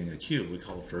FIFO as being a queue. We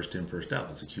call it first in, first out.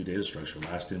 That's a queue data structure.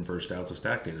 Last in, first out is a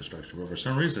stack data structure. But for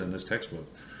some reason in this textbook,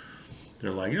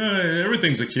 they're like,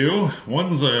 everything's a queue.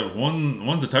 One's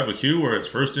a type of queue where it's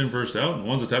first in, first out, and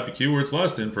one's a type of queue where it's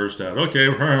last in, first out. Okay,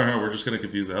 we're just going to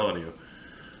confuse the hell out of you.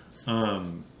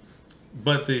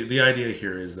 But the idea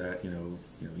here is that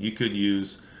you could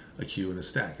use a queue and a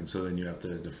stack, and so then you have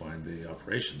to define the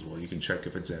operations. Well, you can check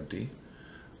if it's empty.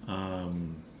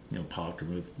 Pop,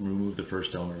 remove the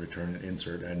first element, return it,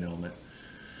 insert, add an element.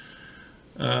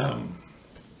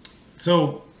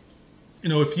 So,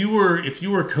 if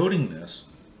you were coding this,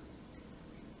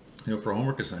 for a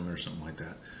homework assignment or something like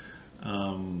that,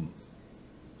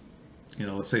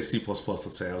 let's say C++,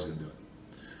 let's say I was going to do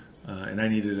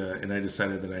it, and I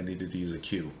decided that I needed to use a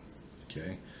queue.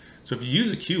 Okay, so if you use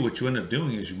a queue, what you end up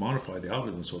doing is you modify the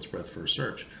algorithm so it's breadth first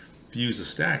search. If you use a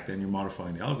stack, then you're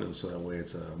modifying the algorithm so that way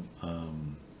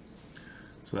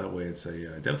it's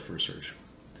a depth first search.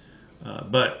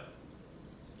 But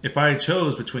if I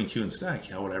chose between queue and stack,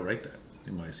 how would I write that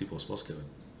in my C++ code?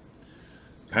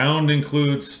 Pound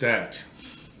include stack.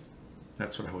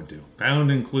 That's what I would do.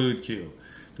 Pound include queue.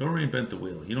 Don't reinvent the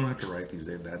wheel. You don't have to write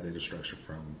that data structure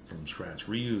from scratch.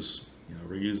 Reuse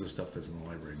the stuff that's in the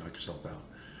library. Knock yourself out.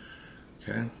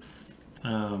 Okay.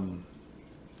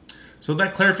 So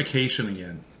that clarification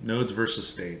again, nodes versus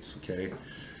states. Okay.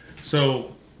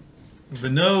 So the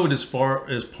node is part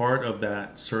of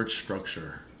that search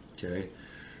structure. Okay.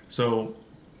 So,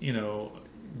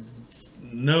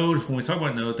 node, when we talk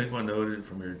about node, think about node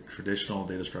from your traditional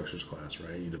data structures class,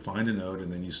 right? You defined a node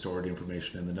and then you stored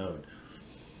information in the node.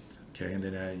 Okay, and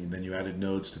then you added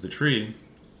nodes to the tree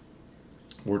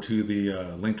or to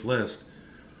the linked list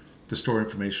to store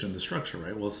information in the structure,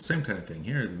 right? Well, it's the same kind of thing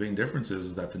here. The big difference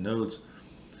is that the nodes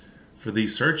for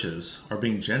these searches are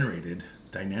being generated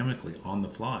dynamically on the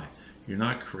fly. You're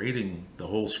not creating the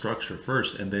whole structure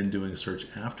first and then doing a search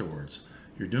afterwards.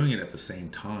 You're doing it at the same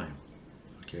time.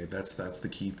 Okay, that's the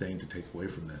key thing to take away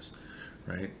from this,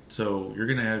 right? So you're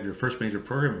going to have your first major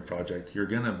programming project. You're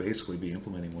going to basically be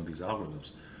implementing one of these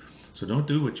algorithms. So don't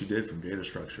do what you did from data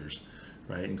structures,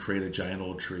 right? And create a giant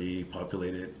old tree,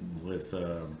 populate it with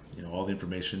all the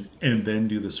information, and then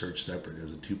do the search separate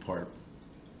as a two-part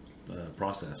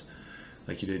process,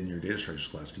 like you did in your data structures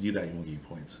class. If you do that, you won't get you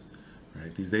points,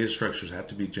 right? These data structures have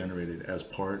to be generated as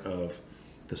part of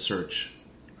the search.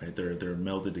 Right? They're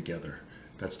melded together.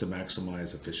 That's to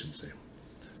maximize efficiency.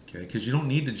 Okay, because you don't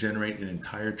need to generate an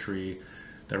entire tree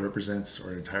that represents,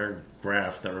 or an entire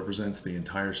graph that represents the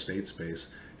entire state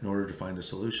space in order to find a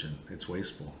solution. It's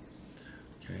wasteful.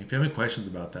 Okay, if you have any questions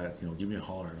about that, give me a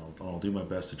holler, and I'll do my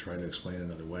best to try to explain it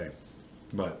another way.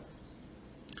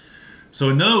 So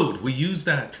a node, we use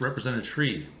that to represent a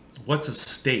tree. What's a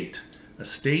state? A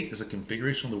state is a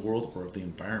configuration of the world or of the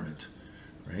environment,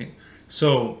 right?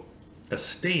 So a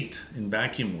state in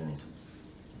vacuum world,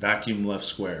 vacuum left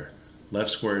square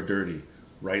dirty,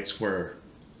 right square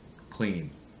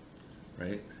clean,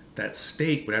 right? That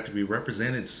state would have to be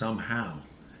represented somehow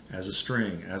as a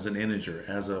string, as an integer,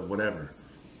 as a whatever.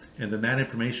 And then that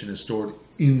information is stored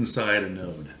inside a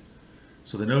node.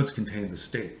 So the nodes contain the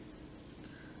state.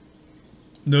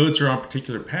 Nodes are on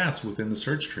particular paths within the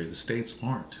search tree. The states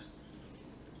aren't.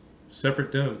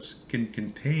 Separate nodes can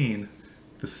contain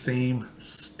the same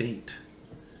state,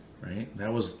 right?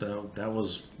 That was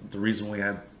the reason we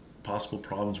had possible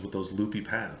problems with those loopy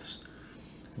paths,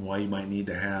 and why you might need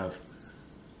to have,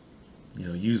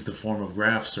 use the form of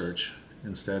graph search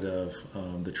instead of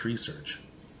the tree search,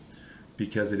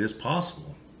 because it is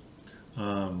possible.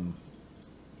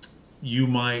 You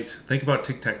might think about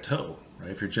tic-tac-toe, right?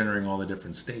 If you're generating all the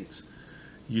different states,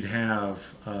 you'd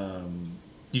have,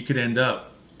 you could end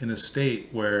up in a state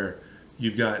where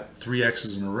you've got 3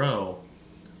 X's in a row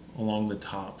along the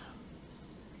top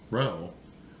row,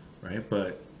 right?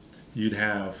 But you'd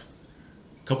have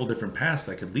a couple different paths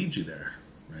that could lead you there,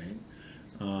 right?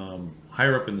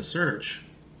 Higher up in the search,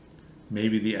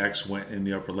 maybe the X went in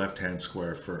the upper left-hand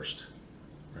square first,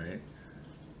 right?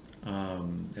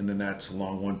 And then that's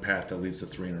along one path that leads to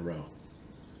 3 in a row.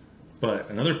 But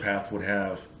another path would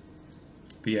have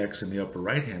the X in the upper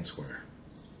right-hand square,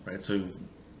 right? So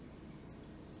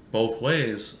both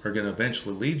ways are going to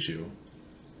eventually lead you,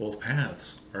 both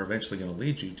paths are eventually going to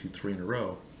lead you to 3 in a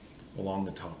row along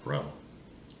the top row,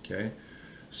 okay?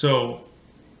 So,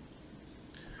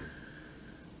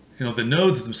 the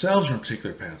nodes themselves are in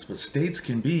particular paths, but states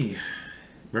can be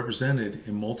represented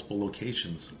in multiple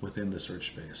locations within the search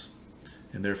space,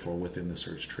 and therefore within the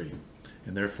search tree,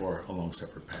 and therefore along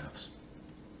separate paths.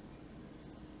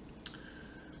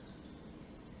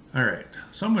 All right,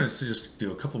 so I'm going to just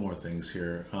do a couple more things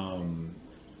here. How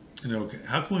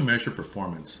can we measure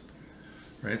performance?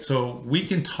 Right, so we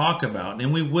can talk about,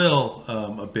 and we will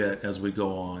a bit as we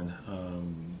go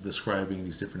on describing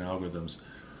these different algorithms,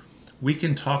 we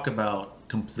can talk about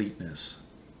completeness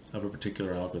of a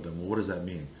particular algorithm. Well, what does that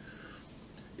mean?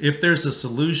 If there's a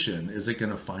solution, is it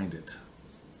going to find it?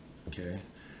 Okay.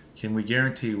 Can we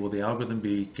guarantee, will the algorithm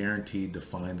be guaranteed to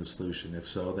find the solution? If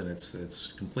so, then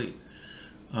it's complete.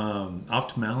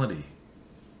 Optimality.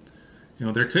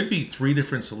 There could be 3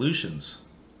 different solutions,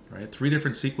 right? 3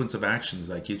 different sequence of actions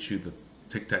that get you the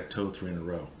tic-tac-toe 3 in a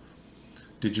row.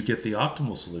 Did you get the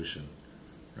optimal solution,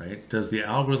 right? Does the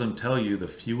algorithm tell you the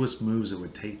fewest moves it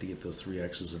would take to get those 3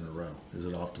 X's in a row? Is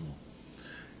it optimal?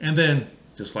 And then,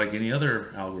 just like any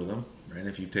other algorithm, right?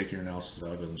 If you take your analysis of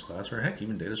algorithms class, or heck,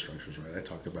 even data structures, right? I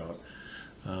talk about,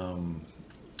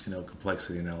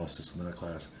 complexity analysis in that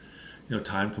class.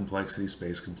 Time complexity,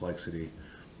 space complexity,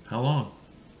 how long,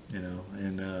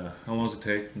 and how long does it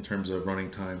take in terms of running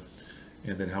time,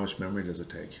 and then how much memory does it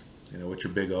take? What's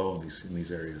your big O in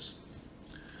these areas?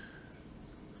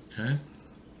 Okay.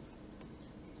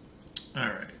 All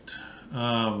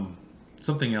right.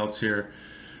 Something else here.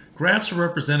 Graphs are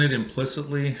represented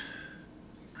implicitly,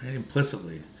 right?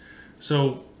 Implicitly.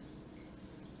 So,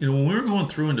 when we were going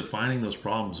through and defining those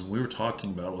problems, and we were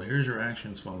talking about, well, here's your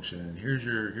actions function, and here's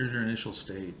your initial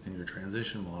state, and your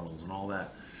transition models, and all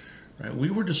that, right?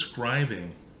 We were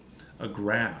describing a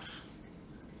graph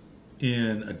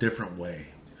in a different way.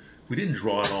 We didn't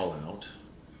draw it all out,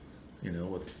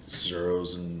 with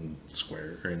zeros and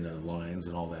square and lines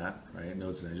and all that, right?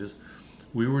 Nodes and edges.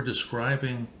 We were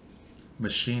describing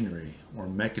machinery or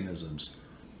mechanisms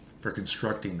for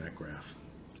constructing that graph,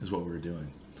 is what we were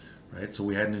doing. Right, so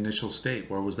we had an initial state.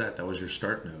 Where was that? That was your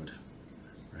start node,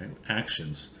 right?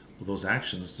 Actions. Well, those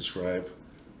actions describe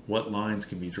what lines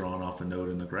can be drawn off a node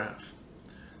in the graph,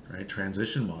 right?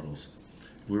 Transition models.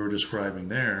 We were describing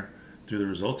there through the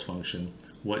results function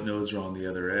what nodes are on the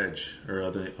other edge, or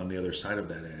on the other side of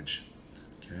that edge.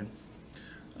 Okay.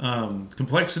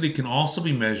 Complexity can also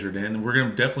be measured in, and we're going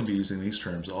to definitely be using these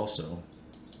terms also.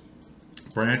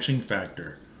 Branching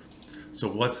factor. So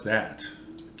what's that?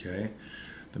 Okay.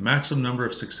 The maximum number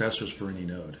of successors for any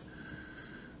node.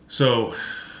 So,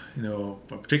 a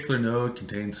particular node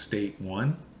contains state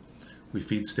 1. We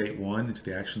feed state 1 into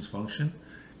the actions function,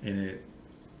 and it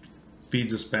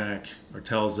feeds us back, or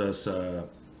tells us,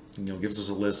 gives us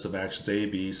a list of actions A,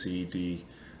 B, C, D,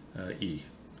 E,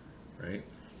 right?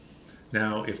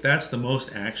 Now, if that's the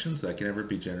most actions that can ever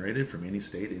be generated from any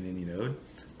state in any node,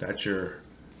 that's your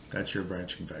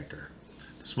branching factor.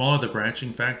 The smaller the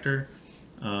branching factor,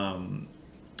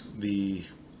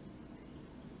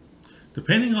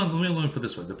 depending on, let me put it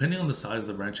this way, depending on the size of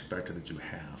the branching factor that you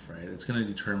have, right, it's going to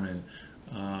determine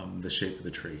the shape of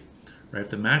the tree, right? If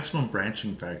the maximum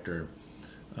branching factor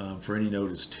for any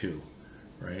node is 2,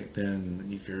 right, then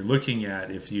if you're looking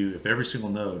at, if every single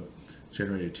node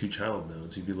generated 2 child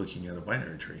nodes, you'd be looking at a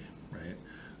binary tree, right?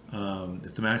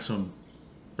 If the maximum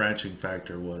branching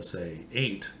factor was, say,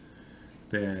 8,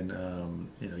 then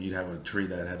you'd have a tree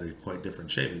that had a quite different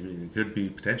shape. It could be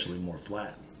potentially more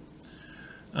flat.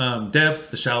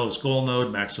 Depth, the shallowest goal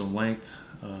node, maximum length,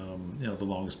 the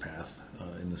longest path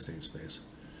in the state space.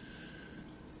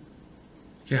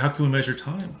 Okay, how can we measure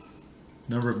time?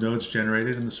 Number of nodes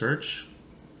generated in the search.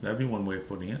 That'd be one way of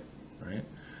putting it. right?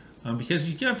 Because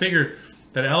you can't figure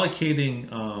that allocating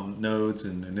nodes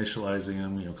and initializing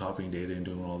them, copying data and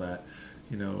doing all that,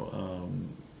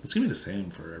 it's going to be the same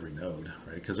for every node,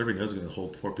 right? Because every node is going to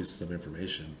hold 4 pieces of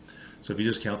information. So if you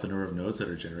just count the number of nodes that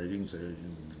are generating, so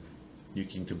you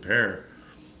can compare,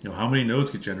 how many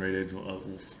nodes get generated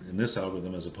in this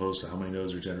algorithm as opposed to how many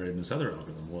nodes are generated in this other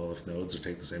algorithm. Well, if nodes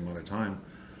take the same amount of time,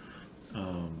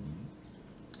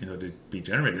 to be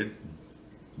generated,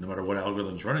 no matter what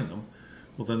algorithm's running them,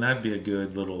 well, then that'd be a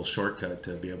good little shortcut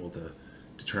to be able to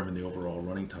determine the overall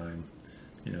running time,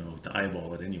 to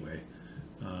eyeball it anyway,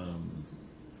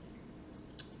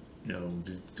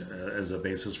 as a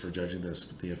basis for judging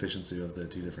the efficiency of the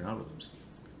 2 different algorithms.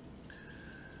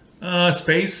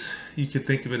 Space, you could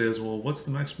think of it as, well, what's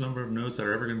the maximum number of nodes that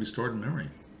are ever going to be stored in memory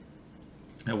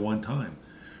at one time,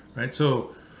 right?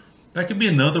 So that could be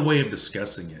another way of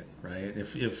discussing it, right?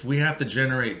 If we have to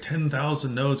generate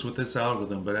 10,000 nodes with this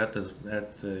algorithm, but at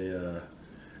the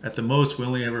most we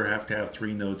only ever have to have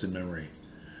 3 nodes in memory.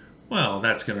 Well,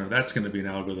 that's gonna be an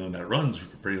algorithm that runs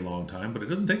for a pretty long time, but it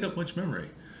doesn't take up much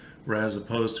memory. Whereas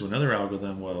opposed to another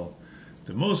algorithm, well,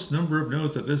 the most number of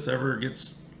nodes that this ever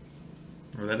gets,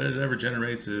 or that it ever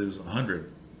generates, is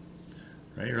 100.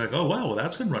 Right? You're like, oh wow, well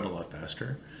that's gonna run a lot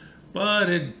faster. But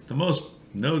the most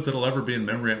nodes that'll ever be in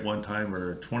memory at one time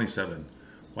are 27.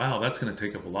 Wow, that's going to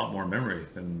take up a lot more memory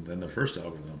than the first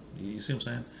algorithm. You see what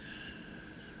I'm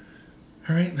saying?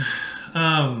 All right.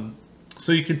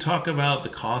 So you can talk about the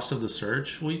cost of the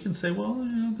search. Well, you can say, well,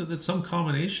 that's some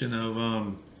combination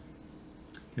of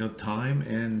time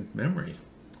and memory.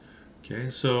 Okay,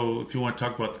 so if you want to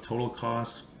talk about the total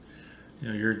cost,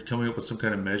 you're coming up with some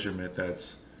kind of measurement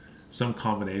that's some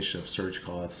combination of search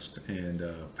cost and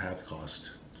path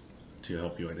cost to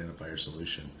help you identify your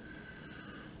solution.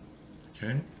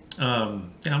 Okay,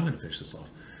 yeah, I'm going to finish this off.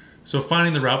 So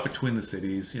finding the route between the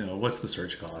cities, what's the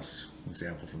search cost?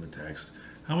 Example from the text.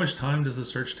 How much time does the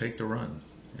search take to run?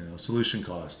 Solution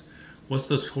cost. What's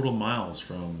the total miles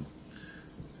from,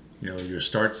 your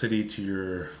start city to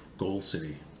your goal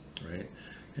city, right?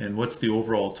 And what's the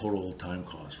overall total time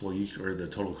cost? Well, or the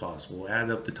total cost. We'll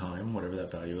add up the time, whatever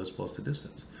that value is, plus the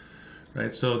distance,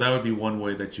 right? So that would be one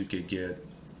way that you could get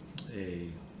a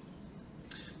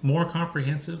more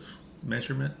comprehensive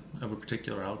measurement of a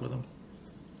particular algorithm.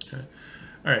 Okay.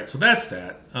 All right, so that's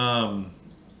that.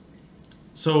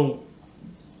 So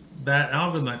that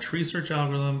algorithm, that tree search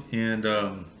algorithm, and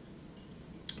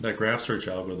that graph search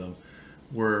algorithm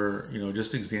were,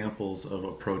 just examples of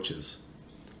approaches.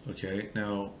 Okay,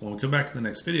 now when we come back to the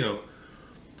next video,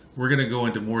 we're going to go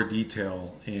into more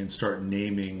detail and start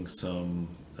naming some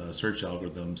search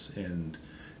algorithms and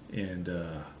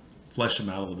flesh them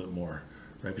out a little bit more,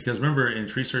 right? Because remember, in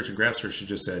tree search and graph search, you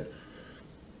just said,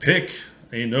 pick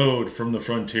a node from the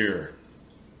frontier.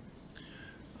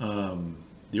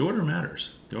 The order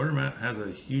matters. The order has a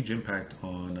huge impact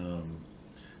on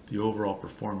the overall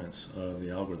performance of the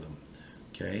algorithm.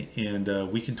 Okay,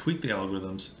 and we can tweak the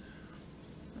algorithms.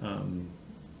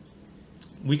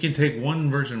 We can take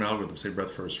one version of an algorithm, say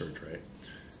breadth first search, right?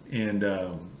 And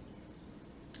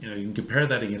you can compare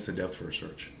that against a depth first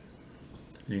search.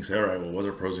 And you can say, all right, well, what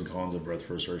are pros and cons of breadth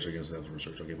first search against depth first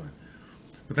search? Okay, fine.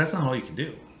 But that's not all you can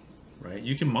do, right?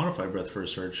 You can modify breadth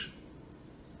first search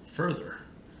further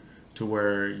to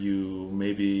where you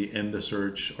maybe end the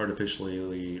search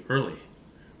artificially early,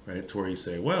 right? To where you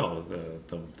say, well,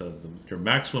 your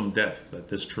maximum depth at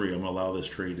this tree, I'm going to allow this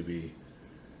tree to be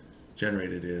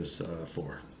generated is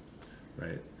 4,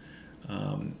 right?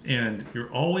 And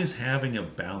you're always having a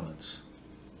balance,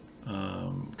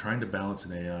 trying to balance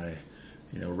an AI,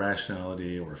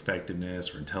 rationality or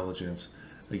effectiveness or intelligence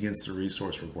against the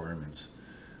resource requirements.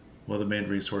 What are the main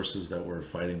resources that we're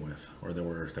fighting with, or that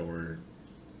we're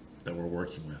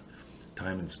working with?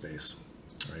 Time and space,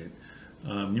 right?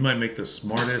 You might make the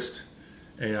smartest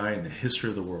AI in the history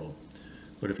of the world,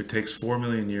 but if it takes 4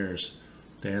 million years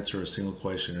to answer a single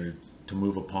question or to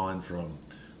move a pawn from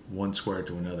one square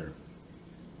to another,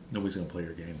 nobody's going to play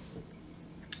your game.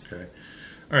 Okay.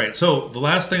 All right. So the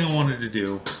last thing I wanted to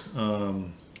do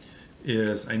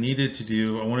is I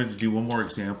wanted to do one more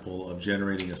example of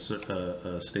generating a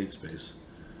state space.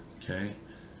 Okay.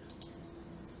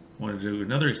 I wanted to do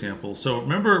another example. So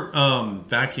remember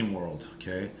vacuum world.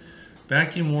 Okay.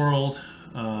 Vacuum world.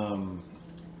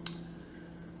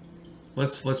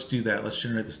 Let's do that. Let's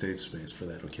generate the state space for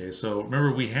that. Okay, so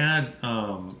remember we had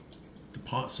the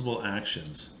possible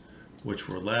actions, which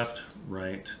were left,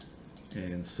 right,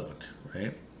 and suck,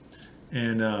 right?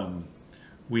 And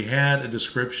we had a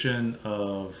description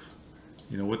of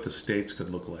what the states could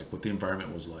look like, what the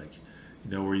environment was like,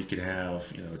 you know, where you could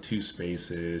have, you know, two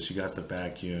spaces, you got the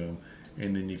vacuum,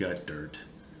 and then you got dirt,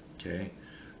 okay?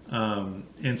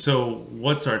 And so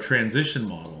what's our transition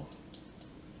model?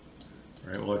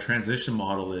 Right, well, our transition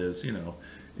model is, you know,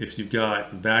 if you've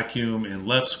got vacuum in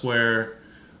left square,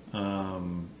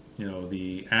 you know,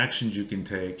 the actions you can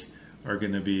take are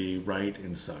going to be right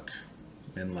and suck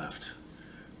and left.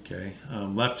 Okay,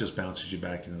 left just bounces you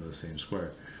back into the same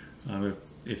square.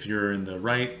 If you're in the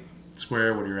right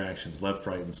square, what are your actions? Left,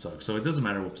 right, and suck. So it doesn't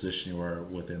matter what position you are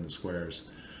within the squares.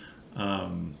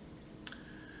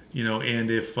 You know,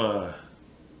 and if you know,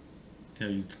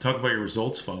 you talk about your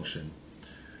results function.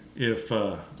 If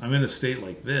I'm in a state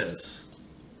like this,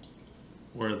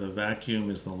 where the vacuum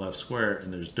is in the left square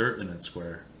and there's dirt in that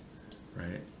square,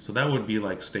 right? So that would be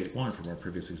like state 1 from our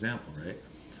previous example, right?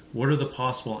 What are the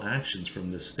possible actions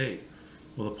from this state?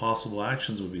 Well, the possible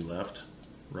actions would be left,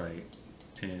 right,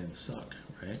 and suck,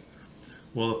 right?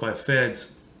 Well, if I fed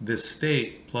this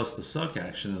state plus the suck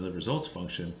action of the results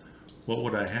function, what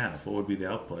would I have? What would be the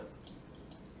output?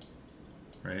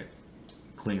 Right?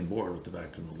 Clean board with the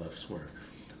vacuum in the left square.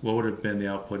 What would have been the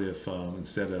output if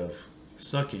instead of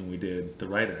sucking we did the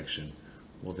right action?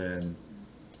 Well, then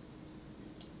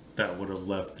that would have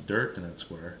left the dirt in that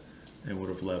square and would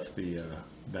have left the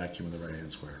vacuum in the right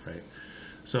hand square, right?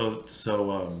 So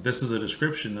this is a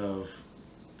description of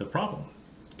the problem,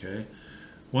 okay?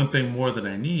 One thing more that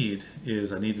I need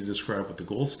is I need to describe what the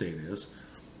goal state is.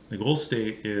 The goal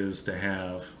state is to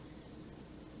have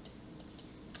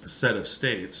a set of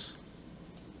states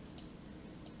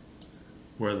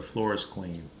where the floor is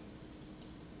clean,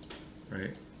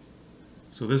 right?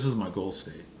 So this is my goal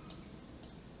state.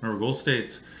 Remember, goal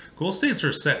states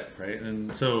are set, right?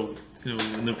 And so, you know,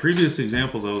 in the previous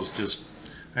examples,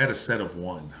 I had a set of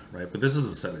 1, right? But this is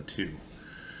a set of 2.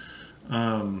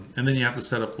 And then you have to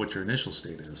set up what your initial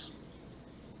state is.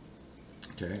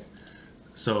 Okay,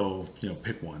 so, you know,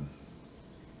 pick one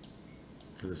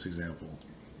for this example.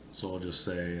 So I'll just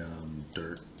say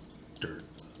dirt, dirt.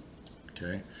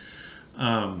 Okay.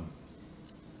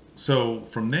 So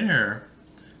from there,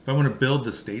 if I want to build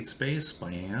the state space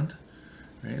by hand,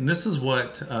 right, and this is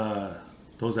what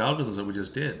those algorithms that we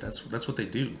just did, that's what they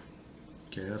do.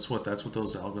 Okay, that's what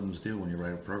those algorithms do when you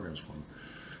write up programs for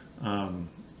them.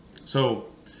 So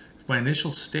if my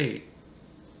initial state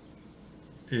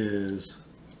is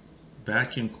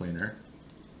vacuum cleaner,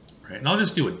 right, and I'll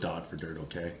just do a dot for dirt,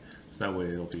 okay, so that way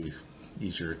it'll be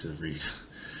easier to read.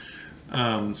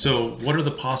 So what are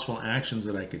the possible actions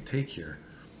that I could take here?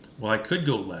 Well, I could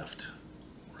go left,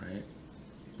 right?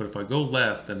 But if I go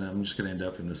left, then I'm just going to end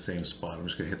up in the same spot. I'm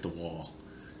just going to hit the wall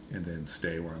and then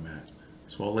stay where I'm at.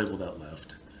 So I'll label that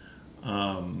left.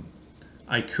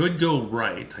 I could go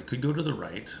right. I could go to the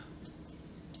right.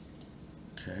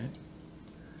 Okay.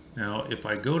 Now, if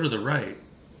I go to the right,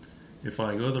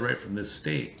 from this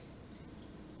state,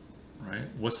 right,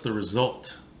 what's the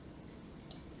result?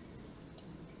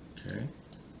 Okay,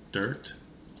 dirt,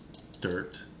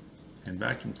 dirt, and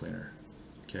vacuum cleaner.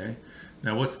 Okay,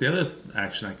 now what's the other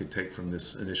action I could take from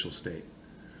this initial state?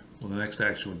 Well, the next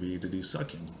action would be to do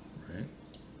sucking, right?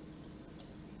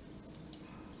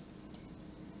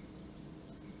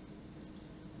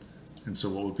 And so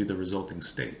what would be the resulting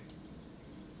state?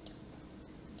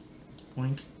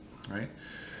 Boink, right?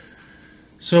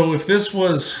 So if this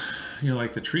was, you know,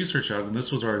 like the tree search algorithm,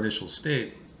 this was our initial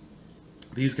state,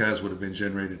 these guys would have been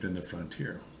generated in the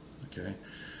frontier, okay?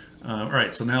 All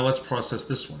right, so now let's process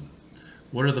this one.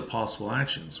 What are the possible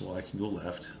actions? Well, I can go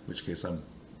left, in which case I'm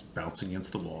bouncing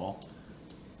against the wall,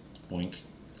 boink.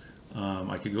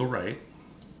 I could go right.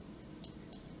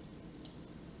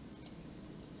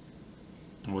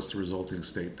 And what's the resulting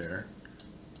state there?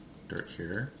 Dirt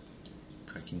here,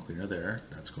 vacuum cleaner there,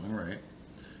 that's going right.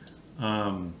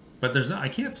 But there's not, I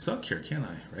can't suck here, can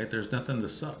I? Right? There's nothing to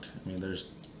suck. I mean,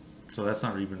 so that's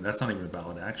not even a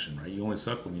valid action, right? You only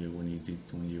suck when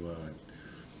you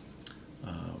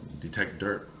detect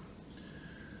dirt.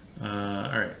 All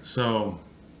right, so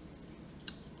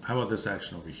how about this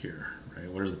action over here, right?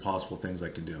 What are the possible things I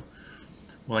can do?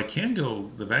 Well, I can go,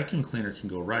 the vacuum cleaner can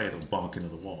go right, it'll bonk into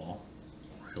the wall,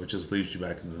 right, which just leaves you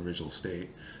back in the original state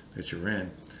that you're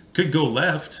in. Could go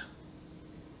left,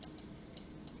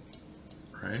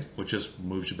 right, which just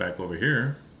moves you back over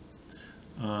here,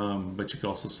 but you could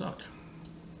also suck.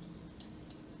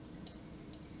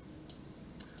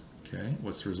 Okay,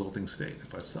 what's the resulting state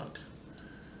if I suck?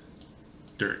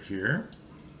 Dirt here,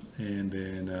 and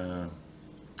then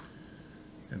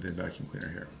vacuum cleaner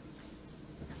here.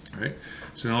 All right,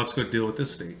 so now let's go deal with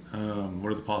this state.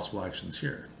 What are the possible actions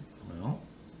here? Well,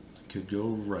 I could go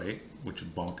right, which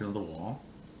would bonk into the wall.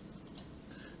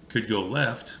 Could go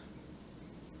left,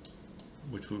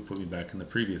 which would put me back in the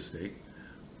previous state,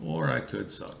 or I could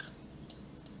suck.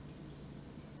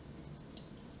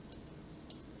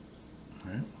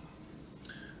 All right.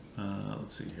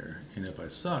 Let's see here. And if I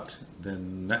suck,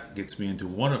 then that gets me into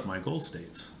one of my goal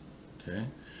states. Okay.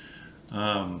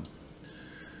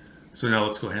 So now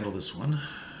let's go handle this one.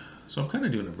 So I'm kind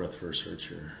of doing a breath first search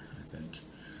here, I think.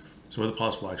 So what are the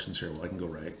possible actions here? Well, I can go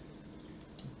right.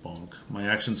 Bonk. My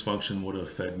actions function would have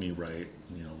fed me right,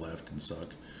 you know, left and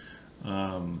suck.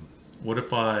 What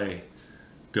if I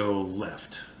go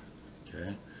left?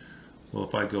 Okay. Well,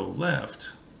 if I go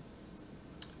left,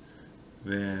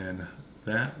 then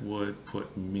that would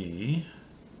put me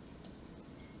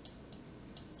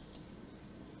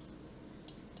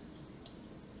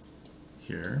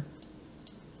here,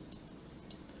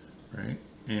 right?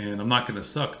 And I'm not going to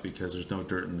suck because there's no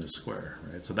dirt in this square,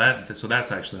 right? So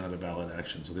that's actually not a valid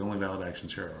action. So the only valid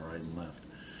actions here are right and left.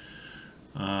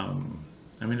 I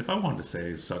mean, if I wanted to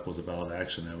say suck was a valid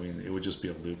action, I mean, it would just be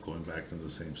a loop going back into the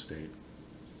same state.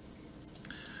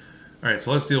 All right,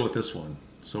 so let's deal with this one.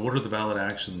 So what are the valid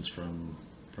actions from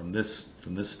this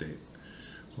state?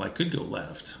 Well, I could go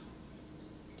left,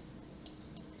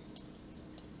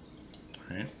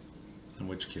 right? In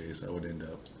which case I would end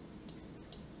up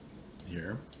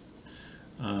here.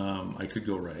 I could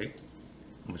go right,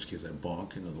 in which case I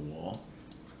bonk into the wall.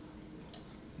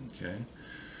 Okay,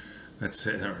 that's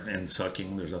it. And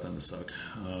sucking, there's nothing to suck.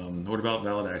 What about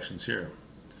valid actions here?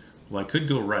 Well, I could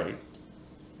go right,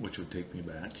 which would take me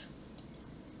back.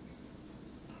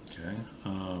 Okay.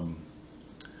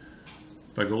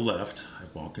 If I go left,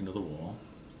 I bonk into the wall.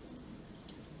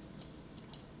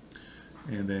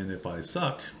 And then if I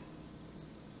suck,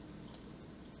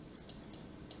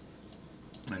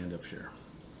 I end up here.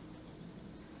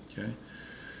 Okay.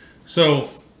 So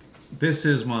this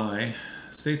is my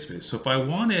state space. So if I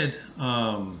wanted,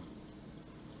 and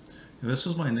this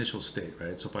was my initial state,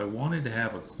 right? So if I wanted to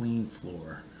have a clean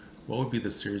floor, what would be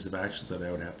the series of actions that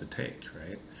I would have to take,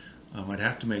 right? I'd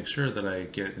have to make sure that I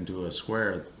get into a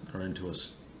square or into a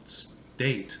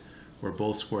state where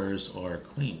both squares are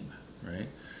clean, right?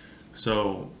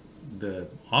 So the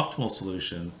optimal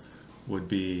solution would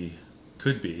be,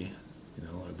 could be, you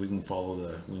know, like we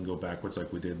can go backwards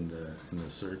like we did in the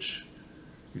search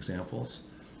examples,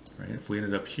 right? If we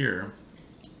ended up here,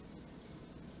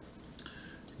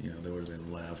 you know, there would have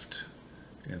been left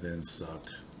and then suck,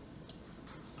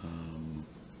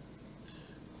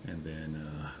 and then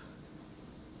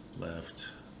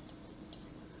left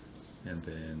and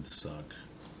then suck.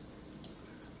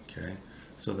 Okay,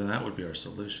 so then that would be our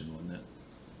solution, wouldn't it?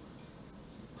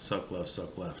 Suck left,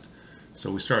 suck left.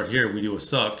 So we start here, we do a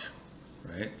suck,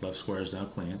 right? Left square is now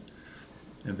clean.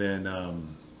 And then,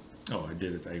 oh, I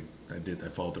did it. I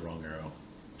followed the wrong arrow.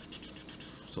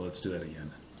 So let's do that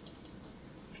again.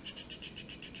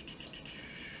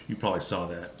 You probably saw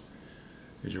that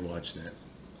as you're watching it.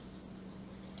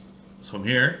 So I'm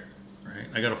here, right?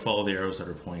 I got to follow the arrows that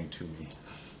are pointing to me.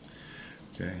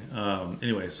 Okay.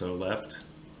 Anyway, so left.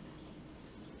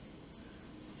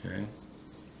 Okay.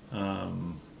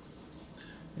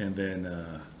 And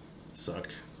then suck.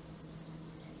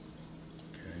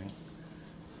 Okay.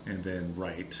 And then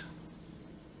right.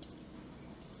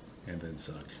 And then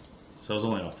suck. So I was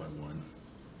only off by one.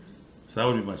 So that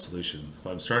would be my solution. If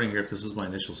I'm starting here, if this is my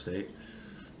initial state,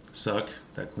 suck,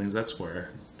 that cleans that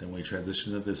square. Then we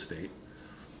transition to this state.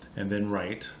 And then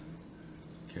right.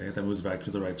 Okay, that moves back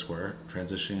to the right square,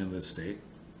 transitioning into this state.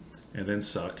 And then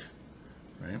suck,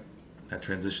 right? That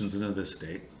transitions into this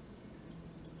state.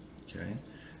 Okay.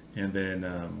 And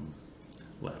then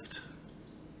left.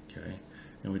 Okay.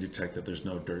 And we detect that there's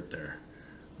no dirt there.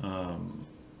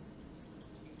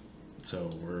 So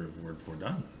we're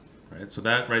done, right? So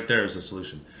that right there is a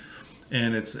solution.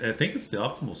 And I think it's the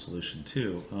optimal solution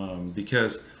too,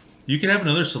 because you can have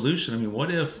another solution. I mean,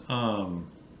 what if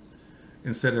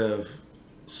instead of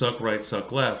suck right,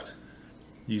 suck left,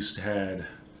 you had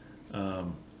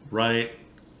right,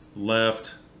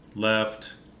 left,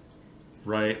 left,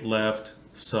 right, left,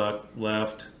 suck,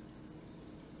 left,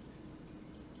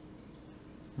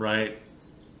 right,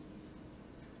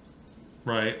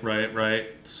 right, right, right,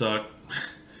 suck,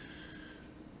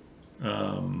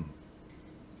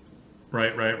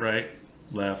 right, right, right,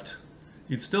 left.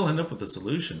 You'd still end up with a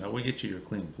solution. That would get you your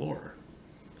clean floor,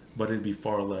 but it'd be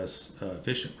far less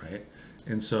efficient, right?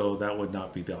 And so that would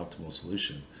not be the optimal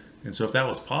solution. And so if that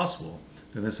was possible,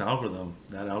 then this algorithm,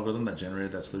 that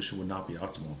generated that solution would not be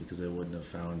optimal because it wouldn't have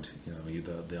found, you know,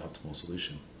 the optimal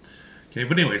solution. Okay,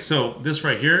 but anyway, so this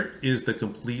right here is the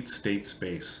complete state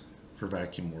space for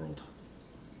vacuum world.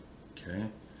 Okay,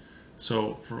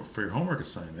 so for your homework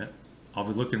assignment, I'll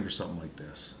be looking for something like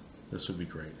this. this would be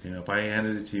great. You know, if I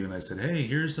handed it to you and I said, hey,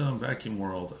 here's Vacuum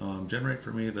World, generate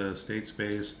for me the state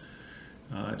space,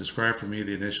 describe for me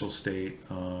the initial state,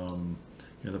 you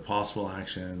know, the possible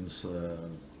actions,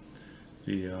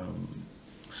 the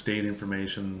state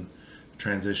information,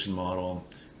 transition model,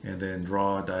 and then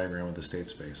draw a diagram of the state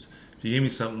space. If you gave me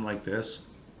something like this,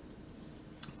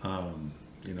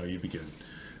 you know, you'd be good.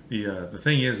 The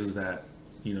thing is that,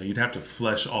 you know, you'd have to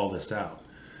flesh all this out,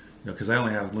 you know, because I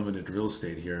only have limited real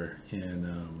estate here,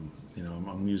 and you know,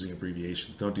 I'm using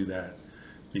abbreviations. Don't do that,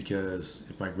 because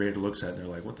if my grader looks at it, they're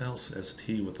like, what the hell's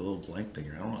ST with the little blank thing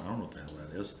here? I don't know what the hell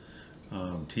that is.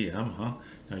 TM, huh?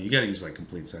 No, you got to use like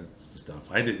complete sentences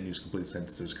stuff. I didn't use complete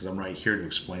sentences because I'm right here to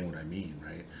explain what I mean,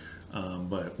 right?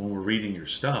 But when we're reading your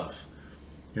stuff,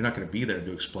 you're not going to be there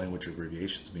to explain what your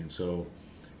abbreviations mean. So,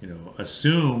 you know,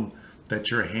 assume that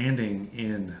you're handing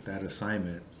in that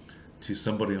assignment to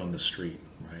somebody on the street,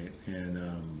 right? And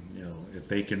you know, if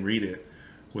they can read it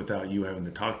without you having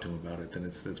to talk to them about it, then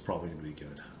it's probably going to be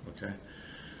good. Okay.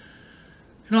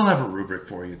 And I'll have a rubric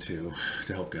for you too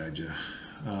to help guide you.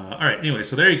 All right. Anyway,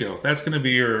 so there you go. That's going to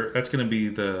be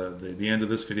the end of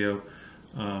this video.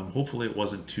 Hopefully it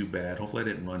wasn't too bad. Hopefully I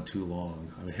didn't run too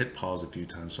long. I hit pause a few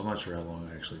times, so I'm not sure how long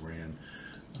I actually ran.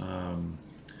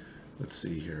 Let's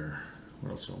see here.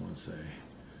 What else do I want to say?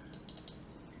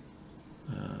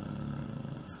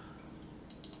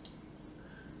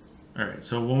 All right,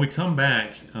 so when we come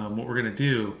back, what we're going to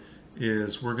do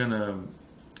is we're going to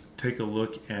take a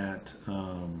look at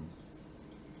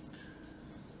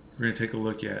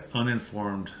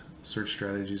uninformed search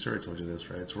strategies. I already told you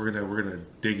this, right? So we're gonna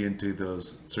dig into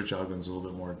those search algorithms a little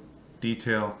bit more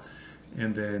detail,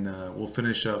 and then we'll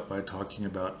finish up by talking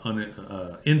about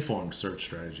informed search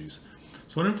strategies.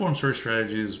 So uninformed search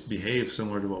strategies behave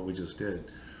similar to what we just did.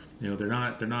 You know, they're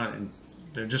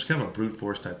just kind of a brute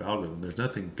force type algorithm. There's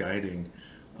nothing guiding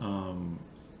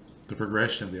the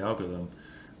progression of the algorithm,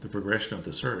 the progression of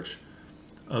the search,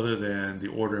 other than the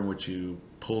order in which you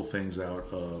pull things out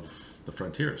of the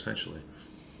frontier, essentially.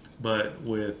 But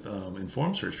with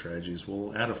informed search strategies,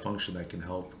 we'll add a function that can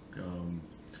help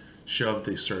shove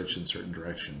the search in certain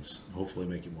directions, hopefully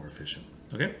make it more efficient.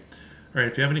 Okay. All right.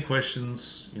 If you have any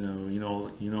questions, you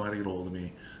know how to get a hold of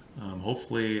me.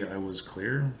 Hopefully I was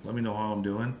clear. Let me know how I'm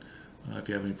doing. If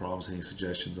you have any problems, any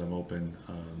suggestions, I'm open.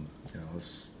 You know,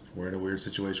 we're in a weird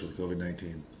situation with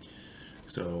COVID-19.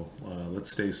 So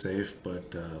let's stay safe,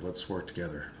 but let's work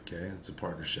together, okay? It's a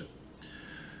partnership.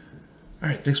 All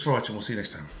right, thanks for watching. We'll see you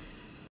next time.